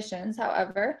conditions.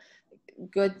 However,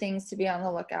 good things to be on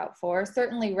the lookout for.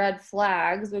 Certainly red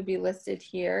flags would be listed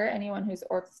here. Anyone who's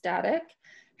orthostatic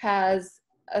has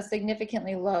a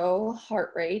significantly low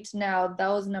heart rate. Now,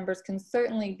 those numbers can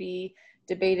certainly be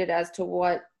debated as to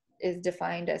what is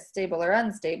defined as stable or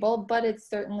unstable, but it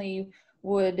certainly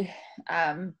would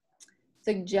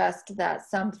suggest that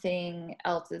something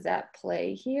else is at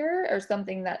play here, or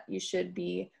something that you should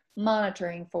be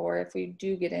monitoring for if we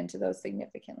do get into those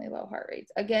significantly low heart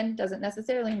rates. Again, doesn't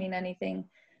necessarily mean anything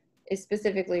is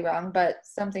specifically wrong, but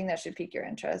something that should pique your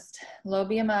interest. Low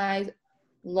BMI,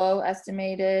 low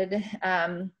estimated,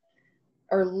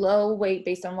 or low weight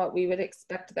based on what we would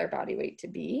expect their body weight to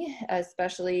be,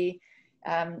 especially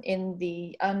in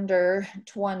the under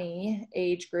 20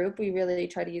 age group. We really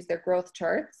try to use their growth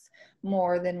charts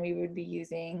more than we would be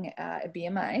using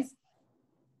BMIs.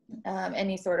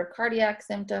 Any sort of cardiac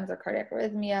symptoms or cardiac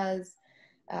arrhythmias,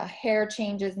 hair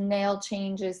changes, nail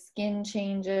changes, skin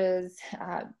changes,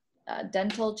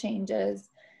 dental changes.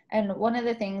 And one of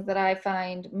the things that I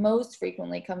find most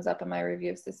frequently comes up in my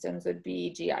review of systems would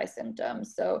be GI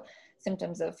symptoms. So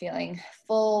symptoms of feeling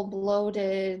full,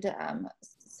 bloated,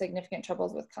 significant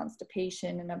troubles with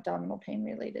constipation and abdominal pain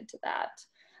related to that.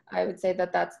 I would say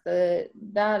that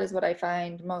that is what I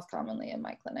find most commonly in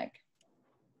my clinic.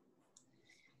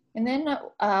 And then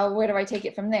where do I take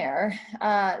it from there?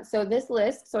 So this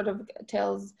list sort of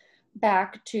tells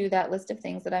back to that list of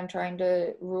things that I'm trying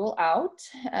to rule out.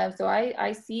 So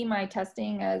I see my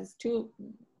testing as the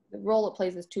role it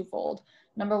plays is twofold.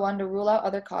 Number one, to rule out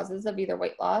other causes of either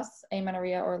weight loss,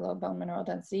 amenorrhea, or low bone mineral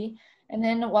density. And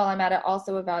then while I'm at it,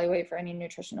 also evaluate for any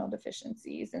nutritional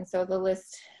deficiencies. And so the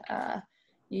list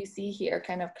you see here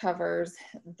kind of covers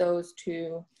those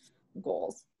two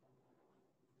goals.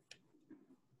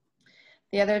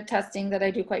 The other testing that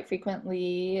I do quite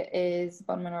frequently is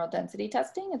bone mineral density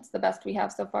testing. It's the best we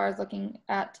have so far as looking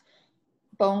at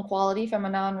bone quality from a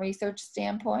non-research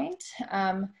standpoint.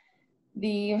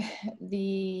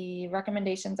 The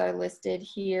recommendations are listed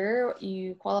here.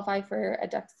 You qualify for a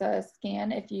DEXA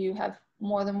scan if you have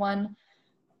more than one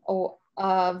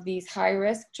of these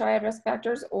high-risk triad risk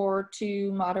factors or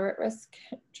two moderate risk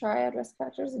triad risk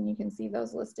factors, and you can see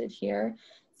those listed here.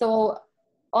 So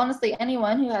honestly,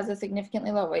 anyone who has a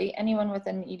significantly low weight, anyone with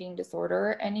an eating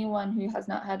disorder, anyone who has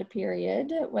not had a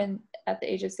period when at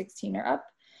the age of 16 or up,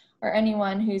 or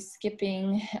anyone who's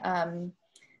skipping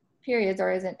periods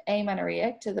or isn't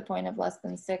amenorrheic to the point of less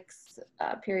than 6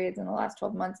 periods in the last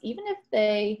 12 months, even if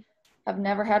they have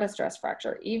never had a stress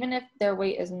fracture, even if their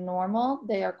weight is normal,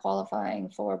 they are qualifying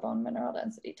for bone mineral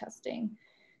density testing.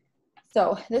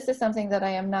 So this is something that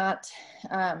I am not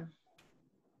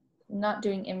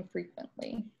doing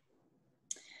infrequently.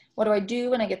 What do I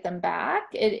do when I get them back?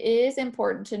 It is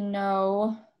important to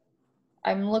know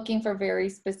I'm looking for very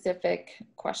specific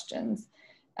questions.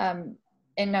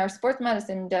 And our sports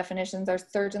medicine definitions are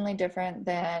certainly different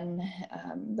than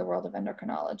the world of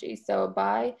endocrinology. So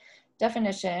by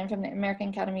definition from the American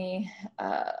Academy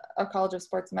of College of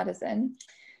Sports Medicine,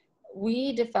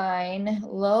 we define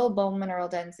low bone mineral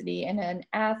density in an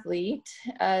athlete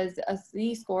as a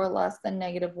Z-score less than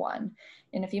 -1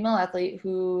 in a female athlete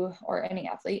or any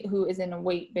athlete who is in a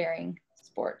weight-bearing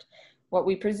sport. What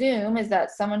we presume is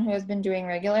that someone who has been doing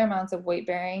regular amounts of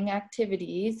weight-bearing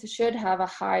activities should have a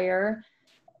higher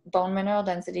bone mineral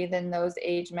density than those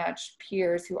age-matched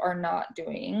peers who are not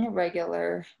doing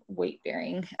regular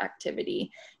weight-bearing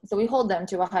activity. So we hold them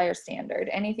to a higher standard.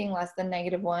 Anything less than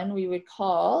 -1, we would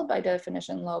call, by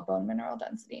definition, low bone mineral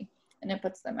density, and it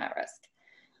puts them at risk.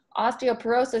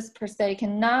 Osteoporosis per se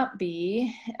cannot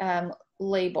be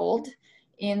labeled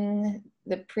in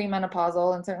the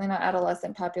premenopausal and certainly not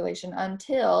adolescent population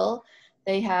until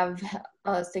they have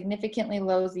a significantly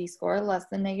low Z-score, less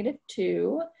than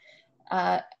 -2,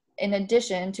 in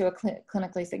addition to a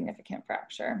clinically significant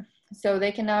fracture. So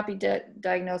they cannot be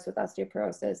diagnosed with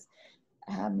osteoporosis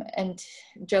and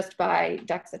just by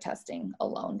DEXA testing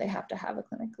alone. They have to have a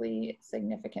clinically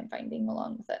significant finding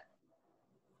along with it.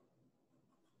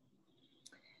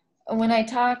 When I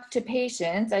talk to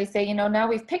patients, I say, you know, now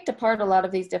we've picked apart a lot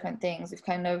of these different things. We've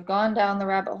kind of gone down the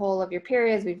rabbit hole of your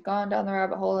periods. We've gone down the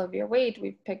rabbit hole of your weight.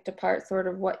 We've picked apart sort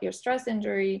of what your stress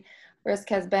injury risk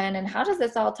has been. And how does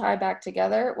this all tie back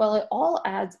together? Well, it all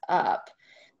adds up.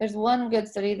 There's one good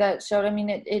study that showed, I mean,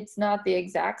 it's not the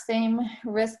exact same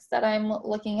risks that I'm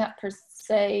looking at per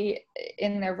se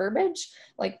in their verbiage,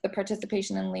 like the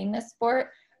participation in leanness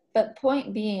sport. But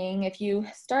point being, if you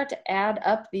start to add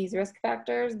up these risk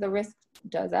factors, the risk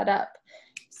does add up.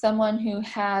 Someone who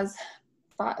has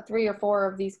 3 or 4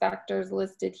 of these factors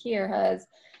listed here has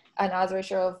an odds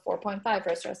ratio of 4.5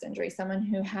 for a stress injury. Someone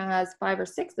who has 5 or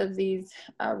 6 of these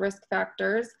risk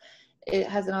factors, it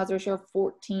has an odds ratio of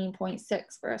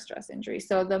 14.6 for a stress injury.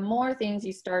 So the more things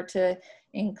you start to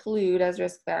include as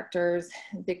risk factors,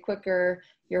 the quicker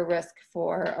your risk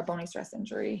for a bony stress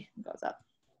injury goes up.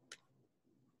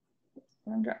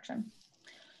 Wrong direction.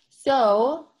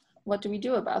 So what do we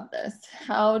do about this?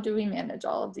 How do we manage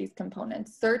all of these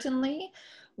components? Certainly,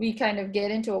 we kind of get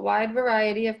into a wide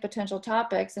variety of potential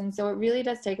topics, and so it really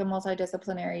does take a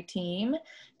multidisciplinary team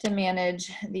to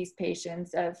manage these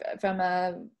patients. From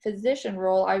a physician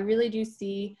role, I really do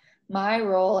see my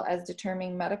role as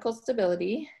determining medical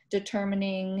stability,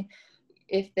 determining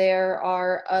if there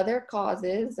are other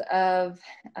causes of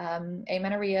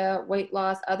amenorrhea, weight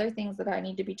loss, other things that I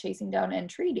need to be chasing down and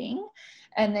treating,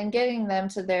 and then getting them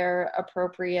to their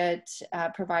appropriate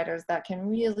providers that can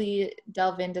really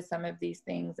delve into some of these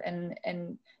things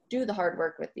and do the hard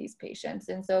work with these patients.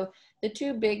 And so the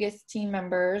 2 biggest team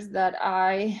members that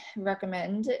I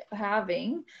recommend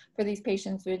having for these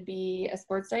patients would be a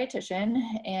sports dietitian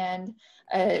and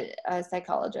a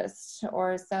psychologist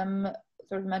or some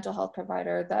sort of mental health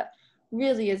provider that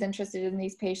really is interested in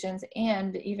these patients,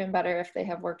 and even better if they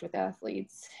have worked with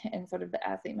athletes and sort of the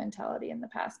athlete mentality in the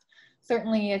past.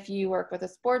 Certainly if you work with a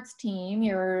sports team,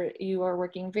 you are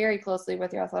working very closely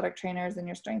with your athletic trainers and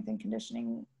your strength and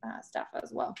conditioning staff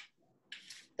as well.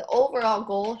 The overall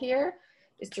goal here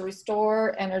is to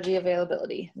restore energy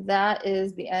availability. That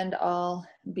is the end all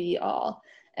be all.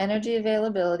 Energy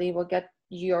availability will get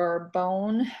your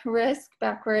bone risk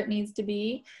back where it needs to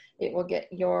be. It will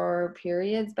get your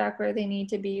periods back where they need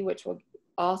to be, which will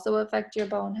also affect your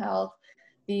bone health.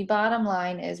 The bottom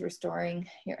line is restoring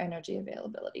your energy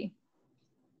availability.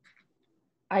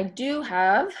 I do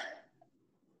have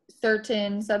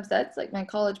certain subsets, like my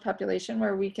college population,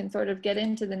 where we can sort of get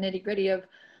into the nitty-gritty of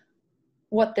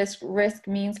what this risk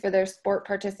means for their sport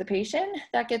participation.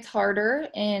 That gets harder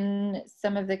in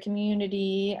some of the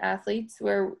community athletes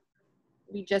where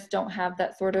we just don't have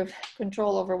that sort of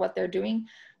control over what they're doing.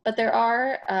 But there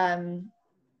are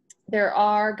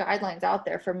guidelines out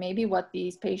there for maybe what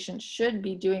these patients should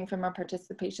be doing from a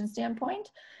participation standpoint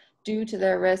due to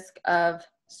their risk of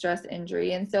stress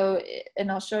injury. And so, and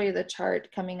I'll show you the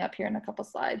chart coming up here in a couple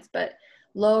slides, but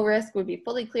low risk would be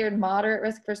fully cleared. Moderate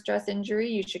risk for stress injury,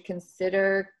 you should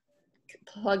consider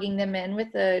plugging them in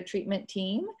with the treatment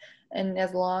team. And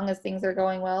as long as things are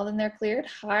going well, then they're cleared.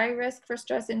 High risk for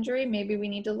stress injury, maybe we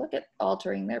need to look at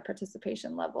altering their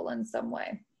participation level in some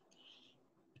way.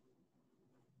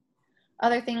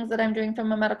 Other things that I'm doing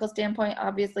from a medical standpoint,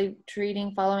 obviously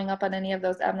treating, following up on any of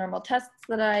those abnormal tests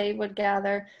that I would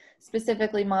gather,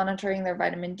 specifically monitoring their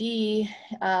vitamin D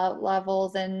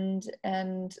levels and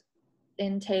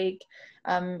intake,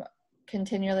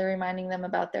 continually reminding them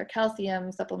about their calcium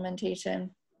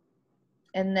supplementation,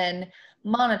 and then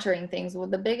monitoring things. Well,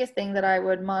 the biggest thing that I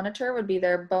would monitor would be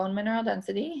their bone mineral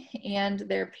density and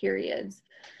their periods.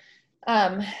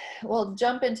 We'll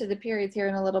jump into the periods here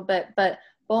in a little bit, but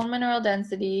bone mineral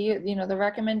density, you know, the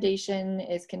recommendation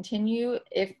is continue,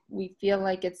 if we feel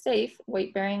like it's safe,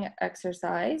 weight-bearing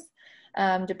exercise.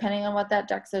 Depending on what that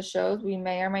DEXA shows, we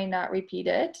may or may not repeat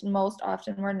it. Most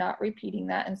often we're not repeating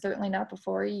that, and certainly not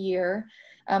before a year.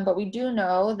 But we do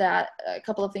know that a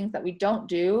couple of things that we don't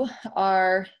do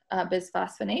are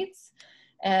bisphosphonates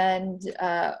and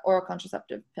oral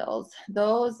contraceptive pills.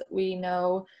 Those we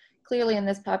know clearly in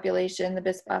this population, the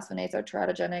bisphosphonates are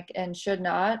teratogenic and should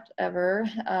not ever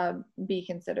be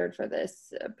considered for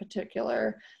this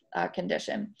particular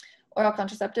condition. Oral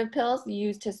contraceptive pills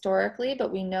used historically,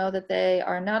 but we know that they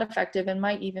are not effective and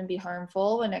might even be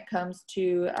harmful when it comes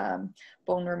to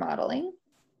bone remodeling.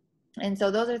 And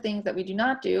so those are things that we do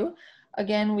not do.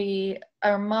 Again, we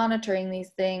are monitoring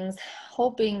these things,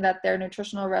 hoping that their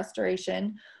nutritional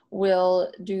restoration will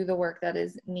do the work that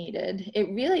is needed. It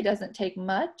really doesn't take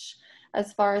much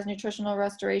as far as nutritional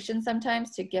restoration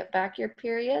sometimes to get back your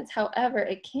periods. However,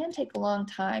 it can take a long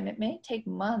time. It may take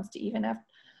months to even up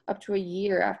to a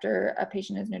year after a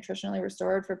patient is nutritionally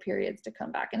restored for periods to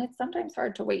come back. And it's sometimes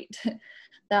hard to wait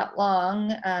that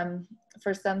long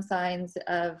for some signs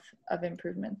of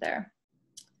improvement there.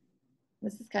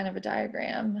 This is kind of a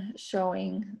diagram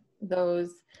showing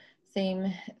those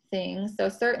same things. So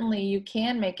certainly you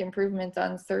can make improvements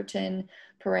on certain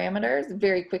parameters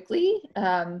very quickly.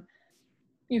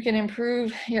 You can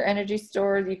improve your energy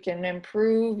stores, you can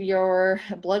improve your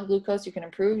blood glucose, you can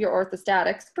improve your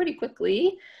orthostatics pretty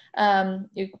quickly.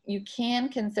 You can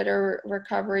consider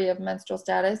recovery of menstrual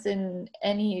status in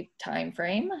any time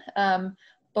frame.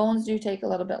 Bones do take a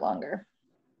little bit longer.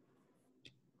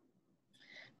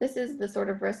 This is the sort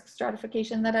of risk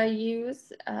stratification that I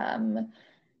use.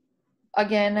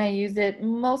 Again, I use it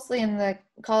mostly in the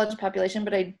college population,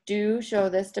 but I do show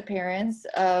this to parents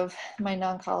of my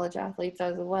non-college athletes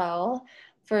as well,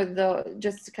 for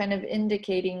just kind of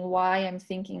indicating why I'm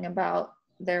thinking about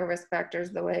their risk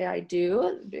factors the way I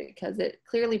do, because it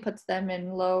clearly puts them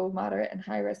in low, moderate, and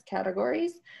high risk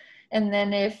categories. And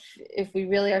then if we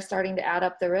really are starting to add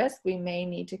up the risk, we may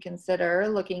need to consider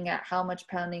looking at how much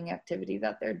pounding activity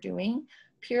that they're doing,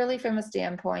 purely from a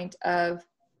standpoint of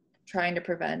trying to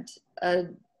prevent a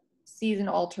season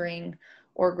altering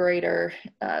or greater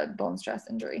bone stress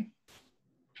injury.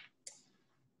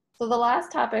 So the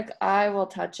last topic I will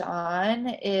touch on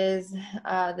is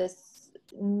this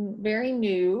very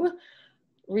new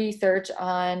research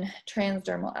on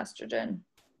transdermal estrogen.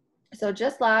 So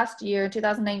just last year,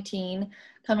 2019,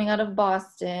 coming out of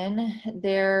Boston,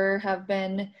 there have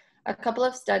been a couple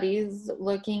of studies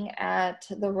looking at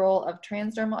the role of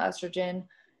transdermal estrogen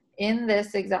in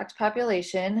this exact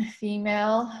population,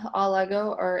 female oligo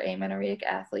or amenorrheic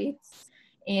athletes,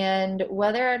 and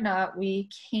whether or not we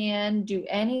can do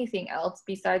anything else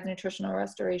besides nutritional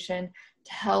restoration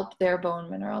to help their bone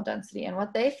mineral density. And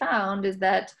what they found is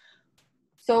that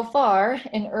so far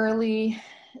in early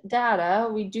data,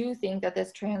 we do think that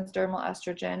this transdermal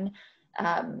estrogen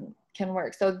can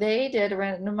work. So they did a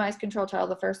randomized control trial.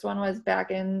 The first one was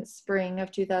back in spring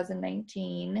of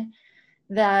 2019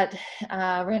 that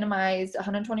randomized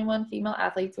 121 female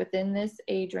athletes within this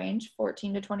age range,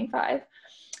 14 to 25,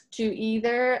 to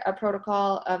either a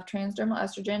protocol of transdermal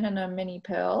estrogen and a mini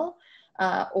pill,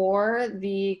 or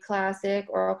the classic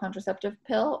oral contraceptive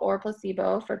pill or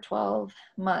placebo for 12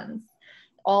 months.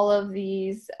 All of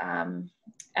these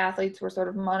athletes were sort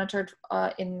of monitored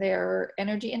in their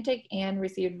energy intake and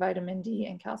received vitamin D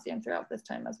and calcium throughout this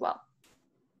time as well.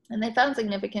 And they found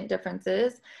significant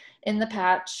differences in the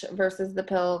patch versus the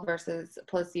pill versus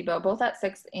placebo, both at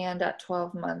 6 and at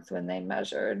 12 months when they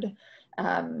measured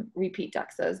repeat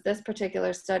DEXAs. This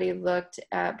particular study looked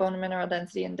at bone mineral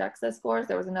density and DEXA scores.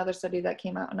 There was another study that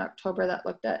came out in October that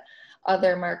looked at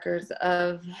other markers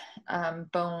of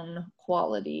bone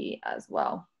quality as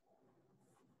well.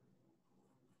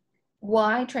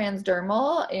 Why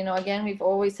transdermal? You know, again, we've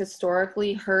always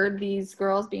historically heard these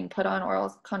girls being put on oral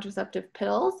contraceptive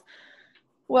pills.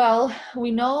 Well,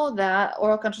 we know that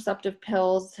oral contraceptive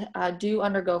pills do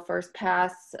undergo first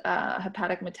pass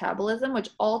hepatic metabolism, which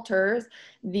alters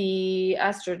the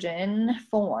estrogen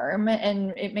form,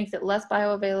 and it makes it less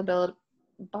bioavailable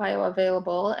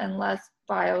and less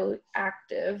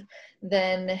bioactive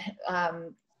than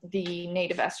the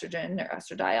native estrogen or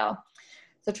estradiol.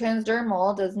 So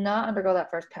transdermal does not undergo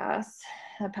that first pass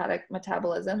hepatic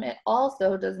metabolism. It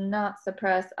also does not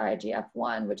suppress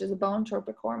IGF-1, which is a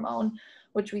bone-tropic hormone,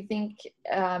 which we think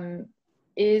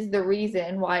is the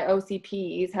reason why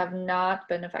OCPs have not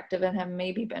been effective and have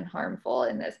maybe been harmful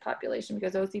in this population,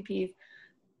 because OCPs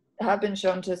have been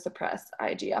shown to suppress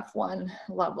IGF-1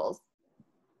 levels.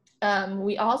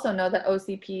 We also know that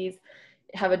OCPs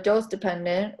have a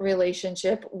dose-dependent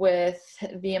relationship with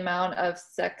the amount of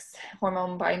sex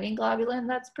hormone binding globulin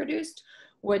that's produced,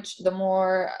 which the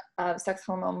more sex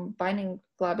hormone binding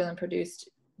globulin produced,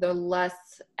 the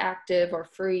less active or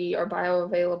free or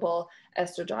bioavailable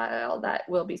estradiol that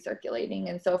will be circulating.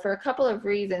 And so for a couple of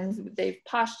reasons, they've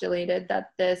postulated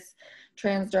that this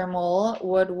transdermal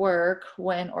would work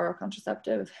when oral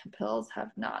contraceptive pills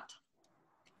have not.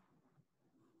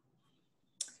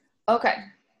 Okay,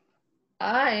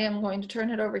 I am going to turn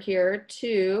it over here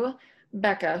to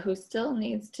Becca, who still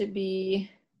needs to be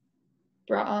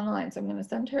brought on the line. So I'm going to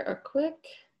send her a quick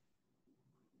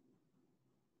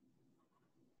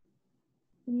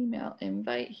email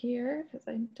invite here because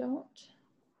I don't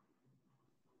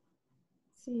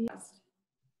see.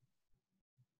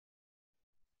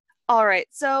 All right,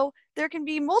 so there can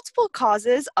be multiple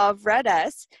causes of red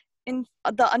S in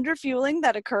the underfueling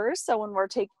that occurs. So when we're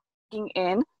taking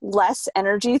in less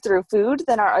energy through food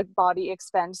than our body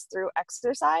expends through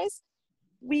exercise,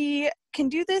 we can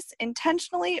do this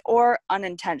intentionally or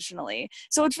unintentionally.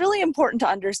 So it's really important to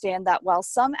understand that while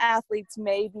some athletes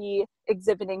may be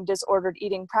exhibiting disordered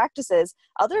eating practices,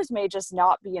 others may just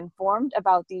not be informed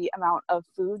about the amount of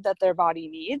food that their body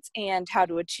needs and how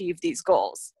to achieve these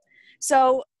goals.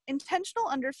 So intentional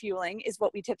underfueling is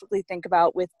what we typically think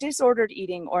about with disordered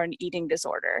eating or an eating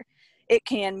disorder. It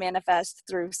can manifest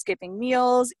through skipping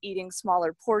meals, eating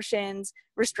smaller portions,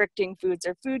 restricting foods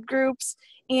or food groups,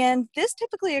 and this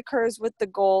typically occurs with the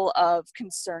goal of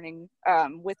controlling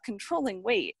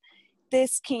weight.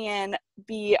 This can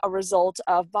be a result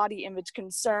of body image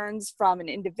concerns from an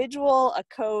individual, a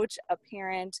coach, a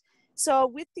parent. So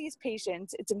with these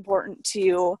patients, it's important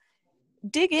to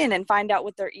dig in and find out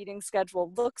what their eating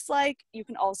schedule looks like. You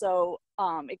can also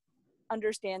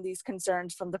understand these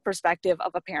concerns from the perspective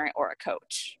of a parent or a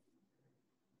coach.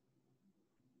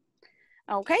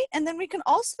 Okay, and then we can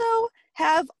also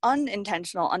have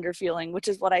unintentional underfueling, which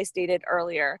is what I stated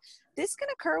earlier. This can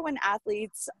occur when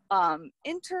athletes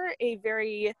enter a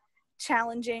very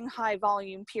challenging high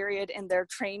volume period in their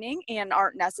training and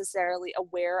aren't necessarily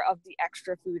aware of the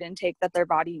extra food intake that their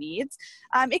body needs.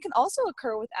 It can also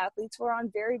occur with athletes who are on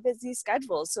very busy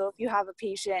schedules. So if you have a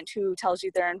patient who tells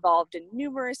you they're involved in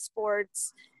numerous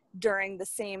sports during the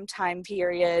same time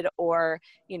period, or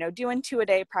doing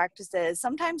 2-a-day practices,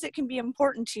 sometimes it can be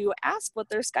important to ask what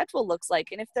their schedule looks like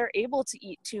and if they're able to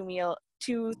eat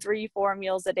 2, 3, 4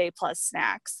 meals a day plus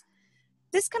snacks.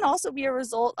 This can also be a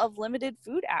result of limited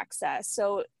food access.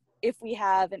 So if we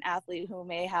have an athlete who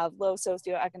may have low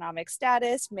socioeconomic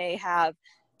status, may have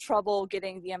trouble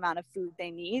getting the amount of food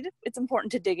they need, it's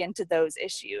important to dig into those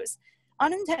issues.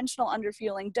 Unintentional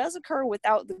underfueling does occur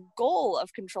without the goal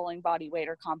of controlling body weight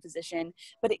or composition,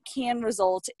 but it can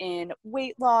result in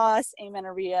weight loss,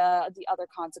 amenorrhea, the other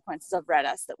consequences of red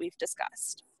S that we've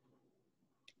discussed.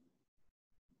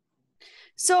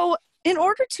 So in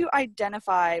order to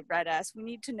identify red S, we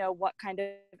need to know what kind of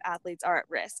athletes are at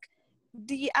risk.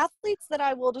 The athletes that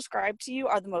I will describe to you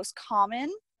are the most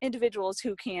common individuals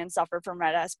who can suffer from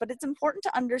red S, but it's important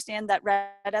to understand that red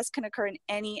S can occur in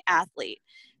any athlete.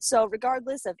 So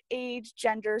regardless of age,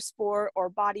 gender, sport, or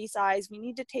body size, we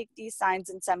need to take these signs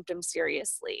and symptoms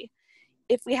seriously.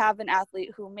 If we have an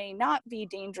athlete who may not be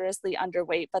dangerously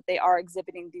underweight, but they are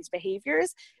exhibiting these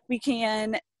behaviors, we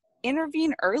can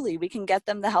intervene early. We can get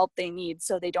them the help they need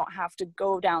so they don't have to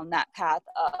go down that path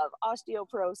of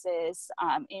osteoporosis,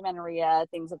 amenorrhea,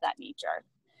 things of that nature.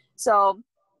 So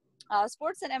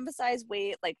sports that emphasize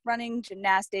weight, like running,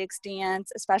 gymnastics,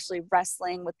 dance, especially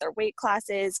wrestling with their weight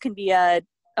classes, can be a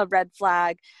red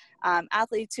flag.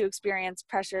 Athletes who experience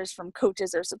pressures from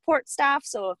coaches or support staff.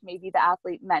 So if maybe the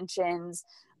athlete mentions,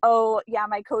 oh yeah,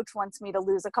 my coach wants me to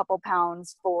lose a couple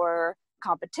pounds for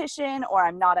competition, or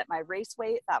I'm not at my race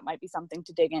weight, that might be something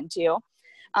to dig into.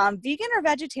 Vegan or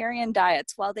vegetarian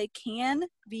diets, while they can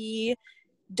be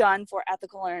done for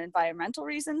ethical or environmental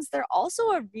reasons, they're also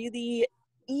a really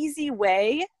easy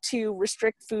way to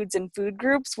restrict foods and food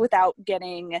groups without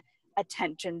getting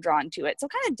attention drawn to it. So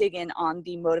kind of dig in on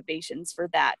the motivations for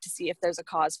that to see if there's a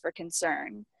cause for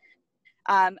concern.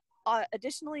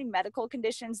 Additionally, medical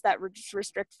conditions that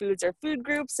restrict foods or food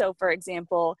groups. So for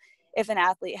example, if an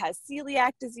athlete has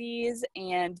celiac disease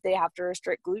and they have to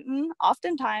restrict gluten,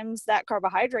 oftentimes that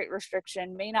carbohydrate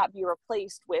restriction may not be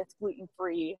replaced with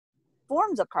gluten-free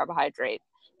forms of carbohydrate,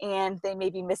 and they may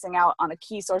be missing out on a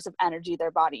key source of energy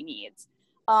their body needs.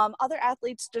 Other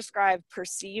athletes describe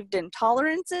perceived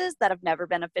intolerances that have never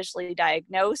been officially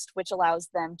diagnosed, which allows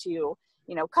them to,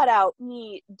 cut out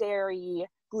meat, dairy,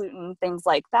 gluten, things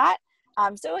like that.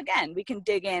 So again, we can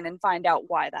dig in and find out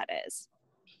why that is.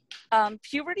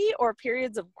 Puberty or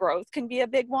periods of growth can be a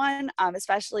big one,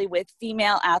 especially with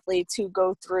female athletes who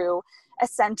go through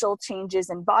essential changes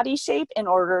in body shape in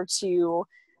order to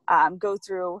go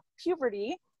through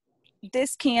puberty.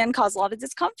 this can cause a lot of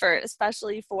discomfort,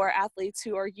 especially for athletes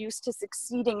who are used to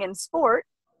succeeding in sport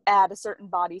at a certain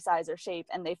body size or shape,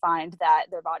 and they find that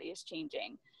their body is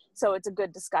changing. So it's a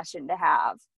good discussion to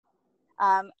have.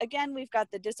 Again, we've got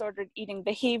the disordered eating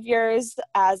behaviors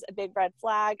as a big red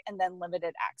flag, and then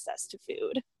limited access to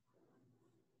food.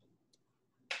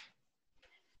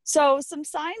 So some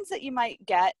signs that you might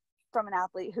get from an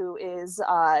athlete who is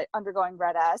undergoing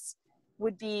RED-S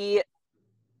would be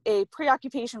a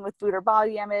preoccupation with food or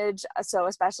body image. So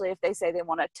especially if they say they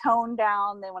want to tone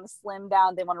down, they want to slim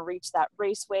down, they want to reach that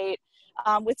race weight.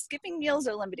 With skipping meals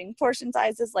or limiting portion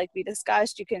sizes, like we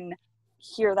discussed, you can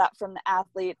hear that from the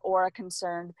athlete or a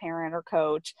concerned parent or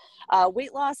coach.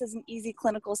 Weight loss is an easy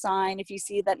clinical sign. If you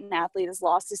see that an athlete has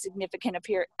lost a significant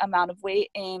amount of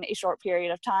weight in a short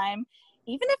period of time,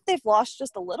 even if they've lost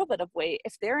just a little bit of weight,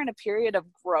 if they're in a period of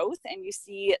growth and you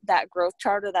see that growth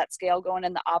chart or that scale going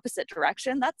in the opposite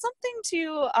direction, that's something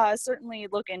to certainly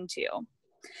look into.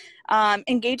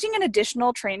 Engaging in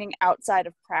additional training outside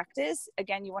of practice,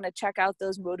 again, you want to check out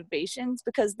those motivations,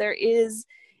 because there is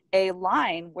a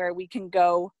line where we can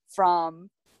go from,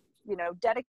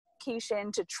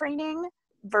 dedication to training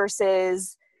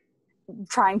versus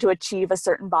trying to achieve a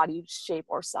certain body shape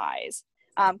or size.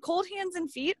 Cold hands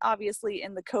and feet, obviously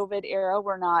in the COVID era,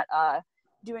 we're not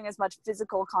doing as much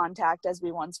physical contact as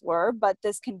we once were, but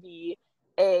this can be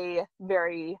a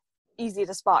very easy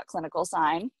to spot clinical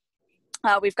sign.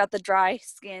 We've got the dry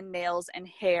skin, nails, and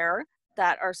hair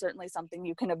that are certainly something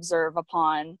you can observe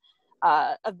upon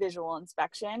a visual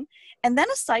inspection. And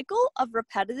then a cycle of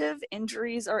repetitive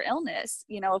injuries or illness.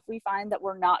 If we find that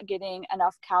we're not getting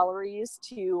enough calories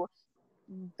to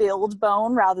build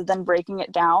bone rather than breaking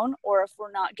it down, or if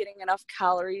we're not getting enough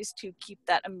calories to keep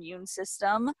that immune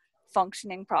system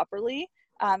functioning properly,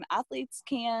 athletes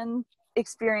can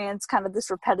experience kind of this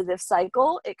repetitive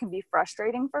cycle. It can be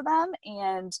frustrating for them,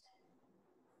 and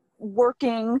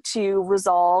working to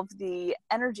resolve the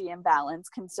energy imbalance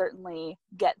can certainly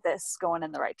get this going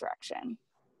in the right direction.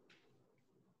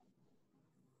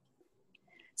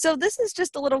 So this is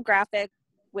just a little graphic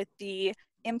with the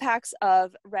impacts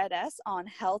of RED-S on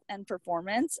health and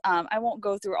performance. I won't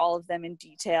go through all of them in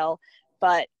detail,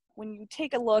 but when you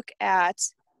take a look at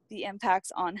the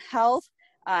impacts on health,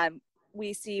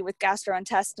 we see with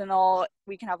gastrointestinal,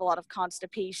 we can have a lot of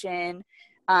constipation.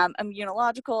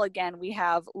 Immunological, again, we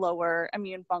have lower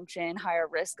immune function, higher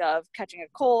risk of catching a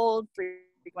cold,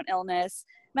 frequent illness.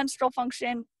 Menstrual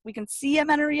function, we can see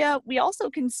amenorrhea. We also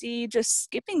can see just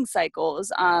skipping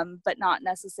cycles, but not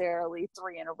necessarily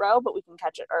 3 in a row, but we can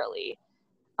catch it early.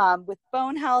 With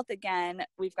bone health, again,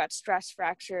 we've got stress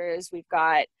fractures, we've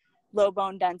got low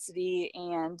bone density,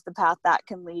 and the path that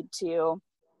can lead to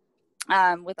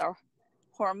with our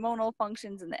hormonal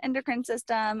functions in the endocrine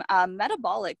system.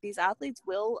 Metabolic, these athletes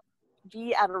will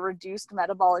be at a reduced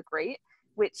metabolic rate,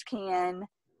 which can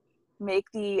make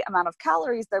the amount of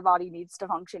calories their body needs to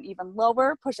function even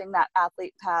lower, pushing that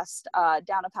athlete past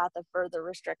down a path of further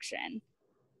restriction.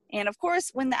 And of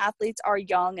course, when the athletes are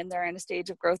young and they're in a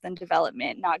stage of growth and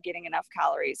development, not getting enough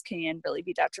calories can really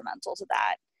be detrimental to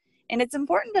that. And it's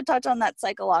important to touch on that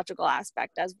psychological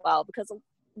aspect as well, because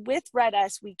with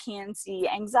RED-S, we can see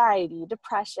anxiety,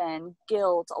 depression,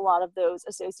 guilt, a lot of those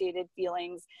associated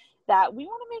feelings that we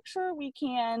want to make sure we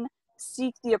can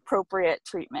seek the appropriate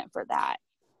treatment for that.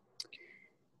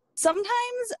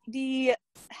 Sometimes the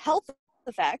health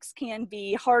effects can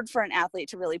be hard for an athlete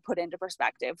to really put into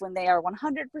perspective when they are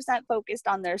 100% focused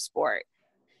on their sport.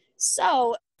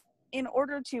 So in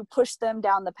order to push them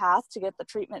down the path to get the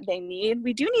treatment they need,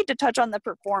 we do need to touch on the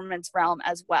performance realm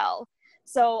as well.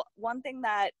 So one thing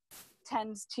that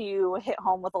tends to hit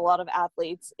home with a lot of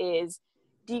athletes is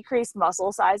decreased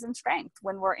muscle size and strength.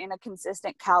 When we're in a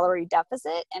consistent calorie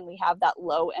deficit and we have that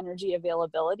low energy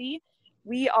availability,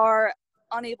 we are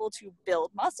unable to build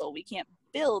muscle. We can't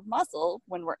build muscle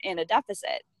when we're in a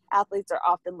deficit. Athletes are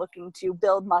often looking to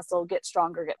build muscle, get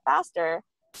stronger, get faster.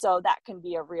 So that can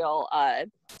be a real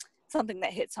something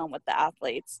that hits home with the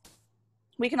athletes.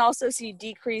 We can also see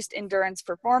decreased endurance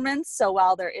performance. So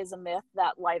while there is a myth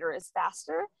that lighter is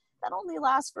faster, that only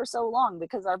lasts for so long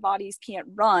because our bodies can't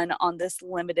run on this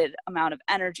limited amount of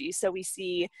energy. So we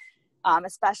see,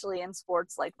 especially in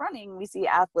sports like running, we see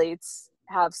athletes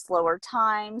have slower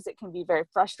times. It can be very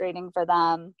frustrating for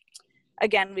them.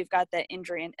 Again, we've got the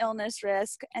injury and illness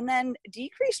risk. And then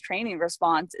decreased training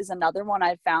response is another one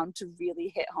I've found to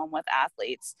really hit home with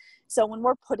athletes. So when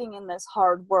we're putting in this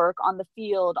hard work on the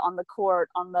field, on the court,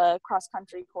 on the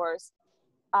cross-country course,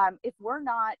 if we're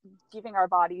not giving our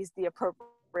bodies the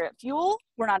appropriate fuel,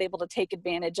 we're not able to take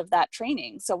advantage of that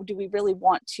training. So do we really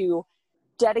want to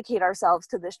dedicate ourselves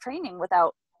to this training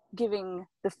without giving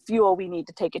the fuel we need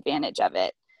to take advantage of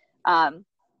it.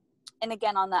 And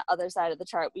again, on that other side of the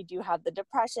chart, we do have the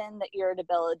depression, the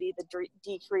irritability, the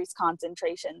decreased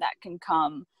concentration that can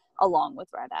come along with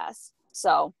Red-S.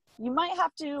 So you might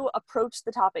have to approach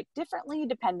the topic differently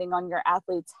depending on your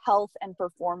athlete's health and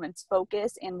performance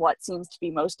focus and what seems to be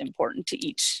most important to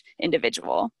each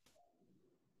individual.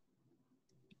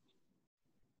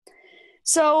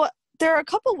 So there are a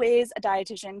couple ways a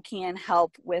dietitian can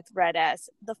help with Red-S.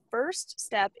 The first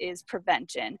step is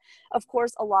prevention. Of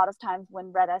course, a lot of times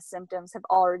when Red-S symptoms have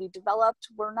already developed,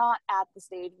 we're not at the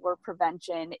stage where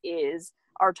prevention is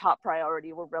our top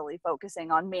priority. We're really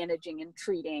focusing on managing and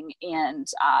treating.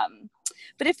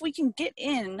 But if we can get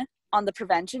in on the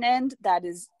prevention end, that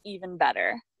is even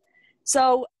better.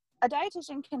 So a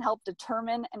dietitian can help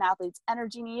determine an athlete's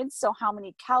energy needs, so how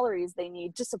many calories they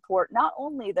need to support not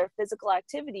only their physical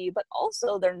activity, but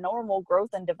also their normal growth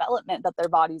and development that their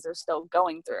bodies are still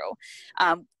going through.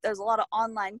 There's a lot of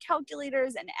online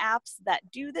calculators and apps that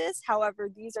do this. However,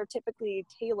 these are typically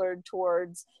tailored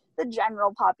towards the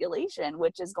general population,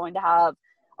 which is going to have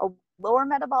a lower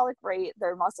metabolic rate.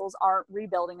 Their muscles aren't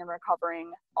rebuilding and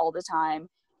recovering all the time.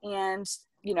 And,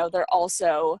 you know, they're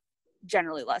also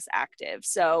generally less active.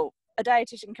 So a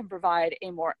dietitian can provide a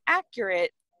more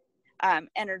accurate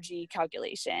energy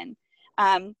calculation.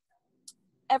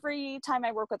 Every time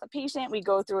I work with a patient, we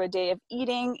go through a day of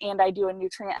eating and I do a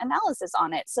nutrient analysis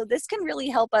on it. So this can really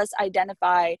help us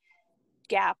identify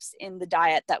gaps in the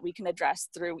diet that we can address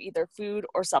through either food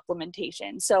or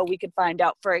supplementation. So we could find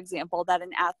out, for example, that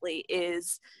an athlete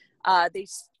is, they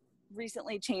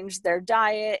recently changed their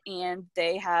diet and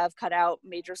they have cut out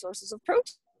major sources of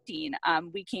protein.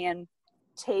 We can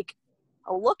take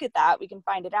a look at that, we can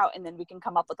find it out, and then we can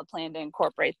come up with a plan to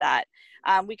incorporate that.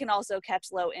 We can also catch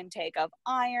low intake of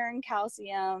iron,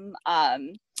 calcium,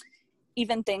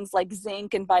 even things like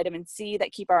zinc and vitamin C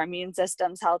that keep our immune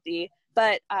systems healthy.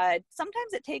 But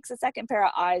sometimes it takes a second pair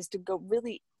of eyes to go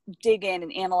really dig in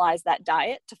and analyze that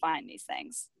diet to find these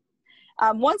things.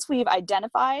 Once we've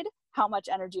identified how much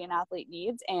energy an athlete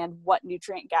needs and what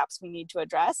nutrient gaps we need to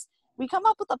address, we come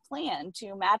up with a plan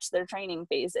to match their training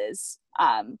phases.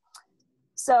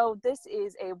 So this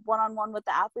is a one-on-one with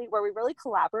the athlete where we really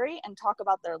collaborate and talk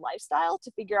about their lifestyle to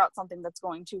figure out something that's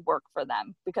going to work for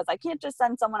them. Because I can't just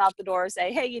send someone out the door and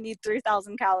say, hey, you need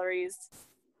 3,000 calories,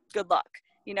 good luck.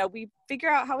 You know, we figure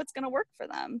out how it's going to work for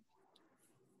them.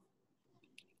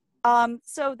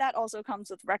 So that also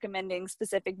comes with recommending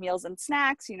specific meals and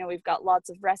snacks. You know, we've got lots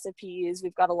of recipes,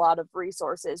 we've got a lot of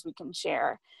resources we can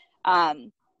share.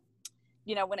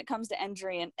 You know, when it comes to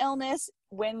injury and illness,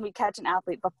 when we catch an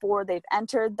athlete before they've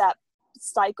entered that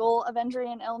cycle of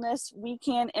injury and illness, we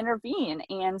can intervene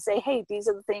and say, hey, these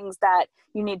are the things that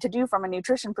you need to do from a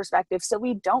nutrition perspective so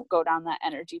we don't go down that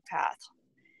energy path.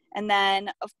 And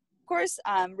then, of course,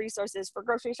 resources for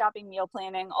grocery shopping, meal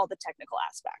planning, all the technical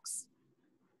aspects.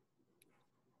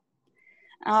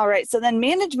 All right, so then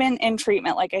management and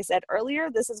treatment, like I said earlier,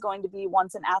 this is going to be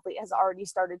once an athlete has already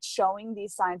started showing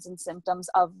these signs and symptoms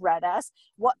of Red-S,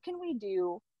 what can we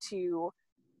do to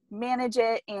manage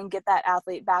it and get that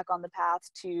athlete back on the path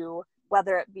to,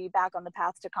 whether it be back on the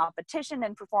path to competition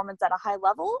and performance at a high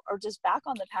level, or just back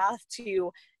on the path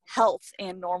to health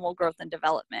and normal growth and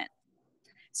development.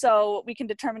 So we can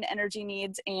determine energy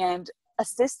needs and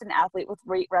assist an athlete with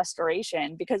weight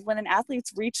restoration, because when an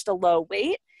athlete's reached a low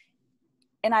weight,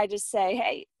 and I just say,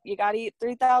 hey, you got to eat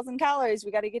 3,000 calories. We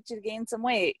got to get you to gain some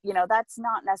weight. You know, that's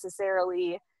not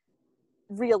necessarily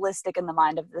realistic in the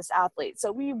mind of this athlete.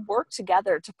 So we work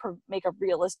together to make a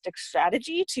realistic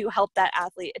strategy to help that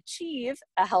athlete achieve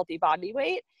a healthy body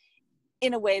weight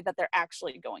in a way that they're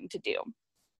actually going to do.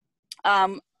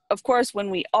 Of course,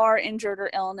 when we are injured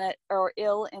or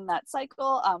ill in that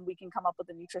cycle, we can come up with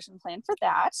a nutrition plan for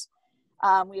that.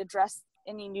 We address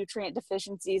any nutrient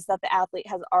deficiencies that the athlete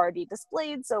has already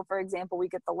displayed. So for example, we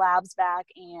get the labs back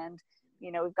and,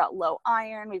 you know, we've got low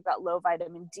iron, we've got low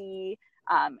vitamin D,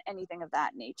 anything of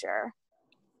that nature.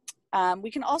 We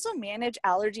can also manage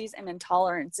allergies and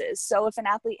intolerances. So if an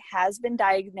athlete has been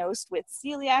diagnosed with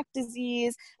celiac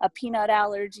disease, a peanut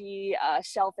allergy, a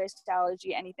shellfish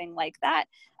allergy, anything like that,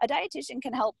 a dietitian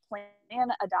can help plan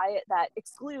a diet that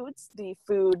excludes the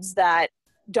foods that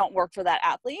don't work for that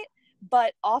athlete,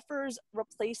 but offers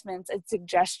replacements and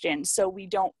suggestions so we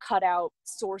don't cut out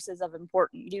sources of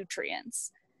important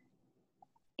nutrients.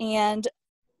 And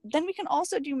then we can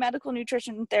also do medical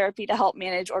nutrition therapy to help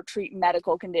manage or treat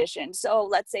medical conditions. So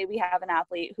let's say we have an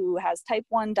athlete who has type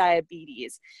 1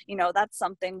 diabetes. You know, that's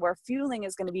something where fueling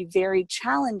is going to be very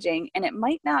challenging, and it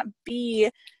might not be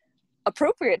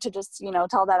appropriate to just, you know,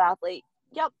 tell that athlete,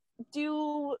 yep,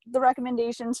 do the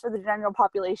recommendations for the general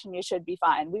population, you should be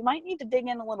fine. We might need to dig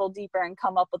in a little deeper and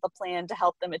come up with a plan to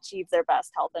help them achieve their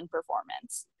best health and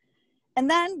performance. And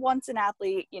then once an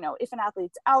athlete, if an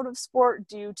athlete's out of sport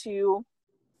due to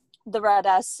the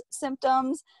RED-S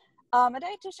symptoms, a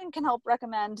dietitian can help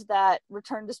recommend that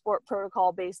return to sport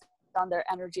protocol based on their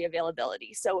energy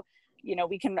availability. So,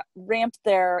 we can ramp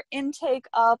their intake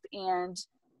up and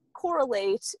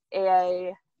correlate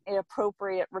an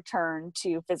appropriate return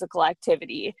to physical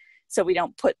activity so we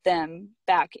don't put them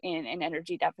back in an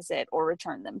energy deficit or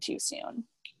return them too soon.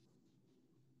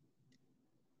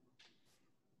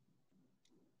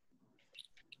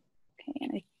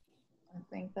 Okay, I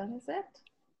think that is it.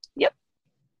 Yep.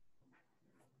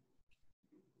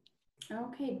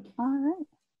 Okay. All right.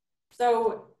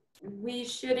 So we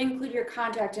should include your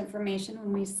contact information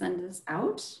when we send this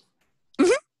out.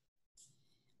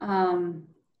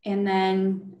 And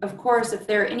then, of course, if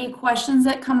there are any questions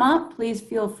that come up, please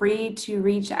feel free to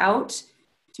reach out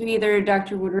to either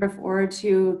Dr. Woodruff or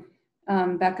to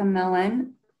Becca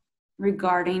Mellon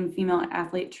regarding female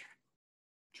athlete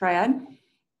triad,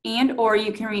 or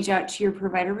you can reach out to your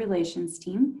provider relations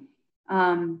team.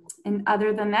 And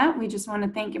other than that, we just want to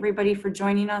thank everybody for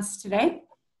joining us today.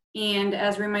 And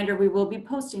as a reminder, we will be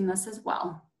posting this as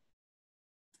well.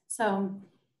 So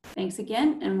thanks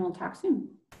again, and we'll talk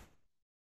soon.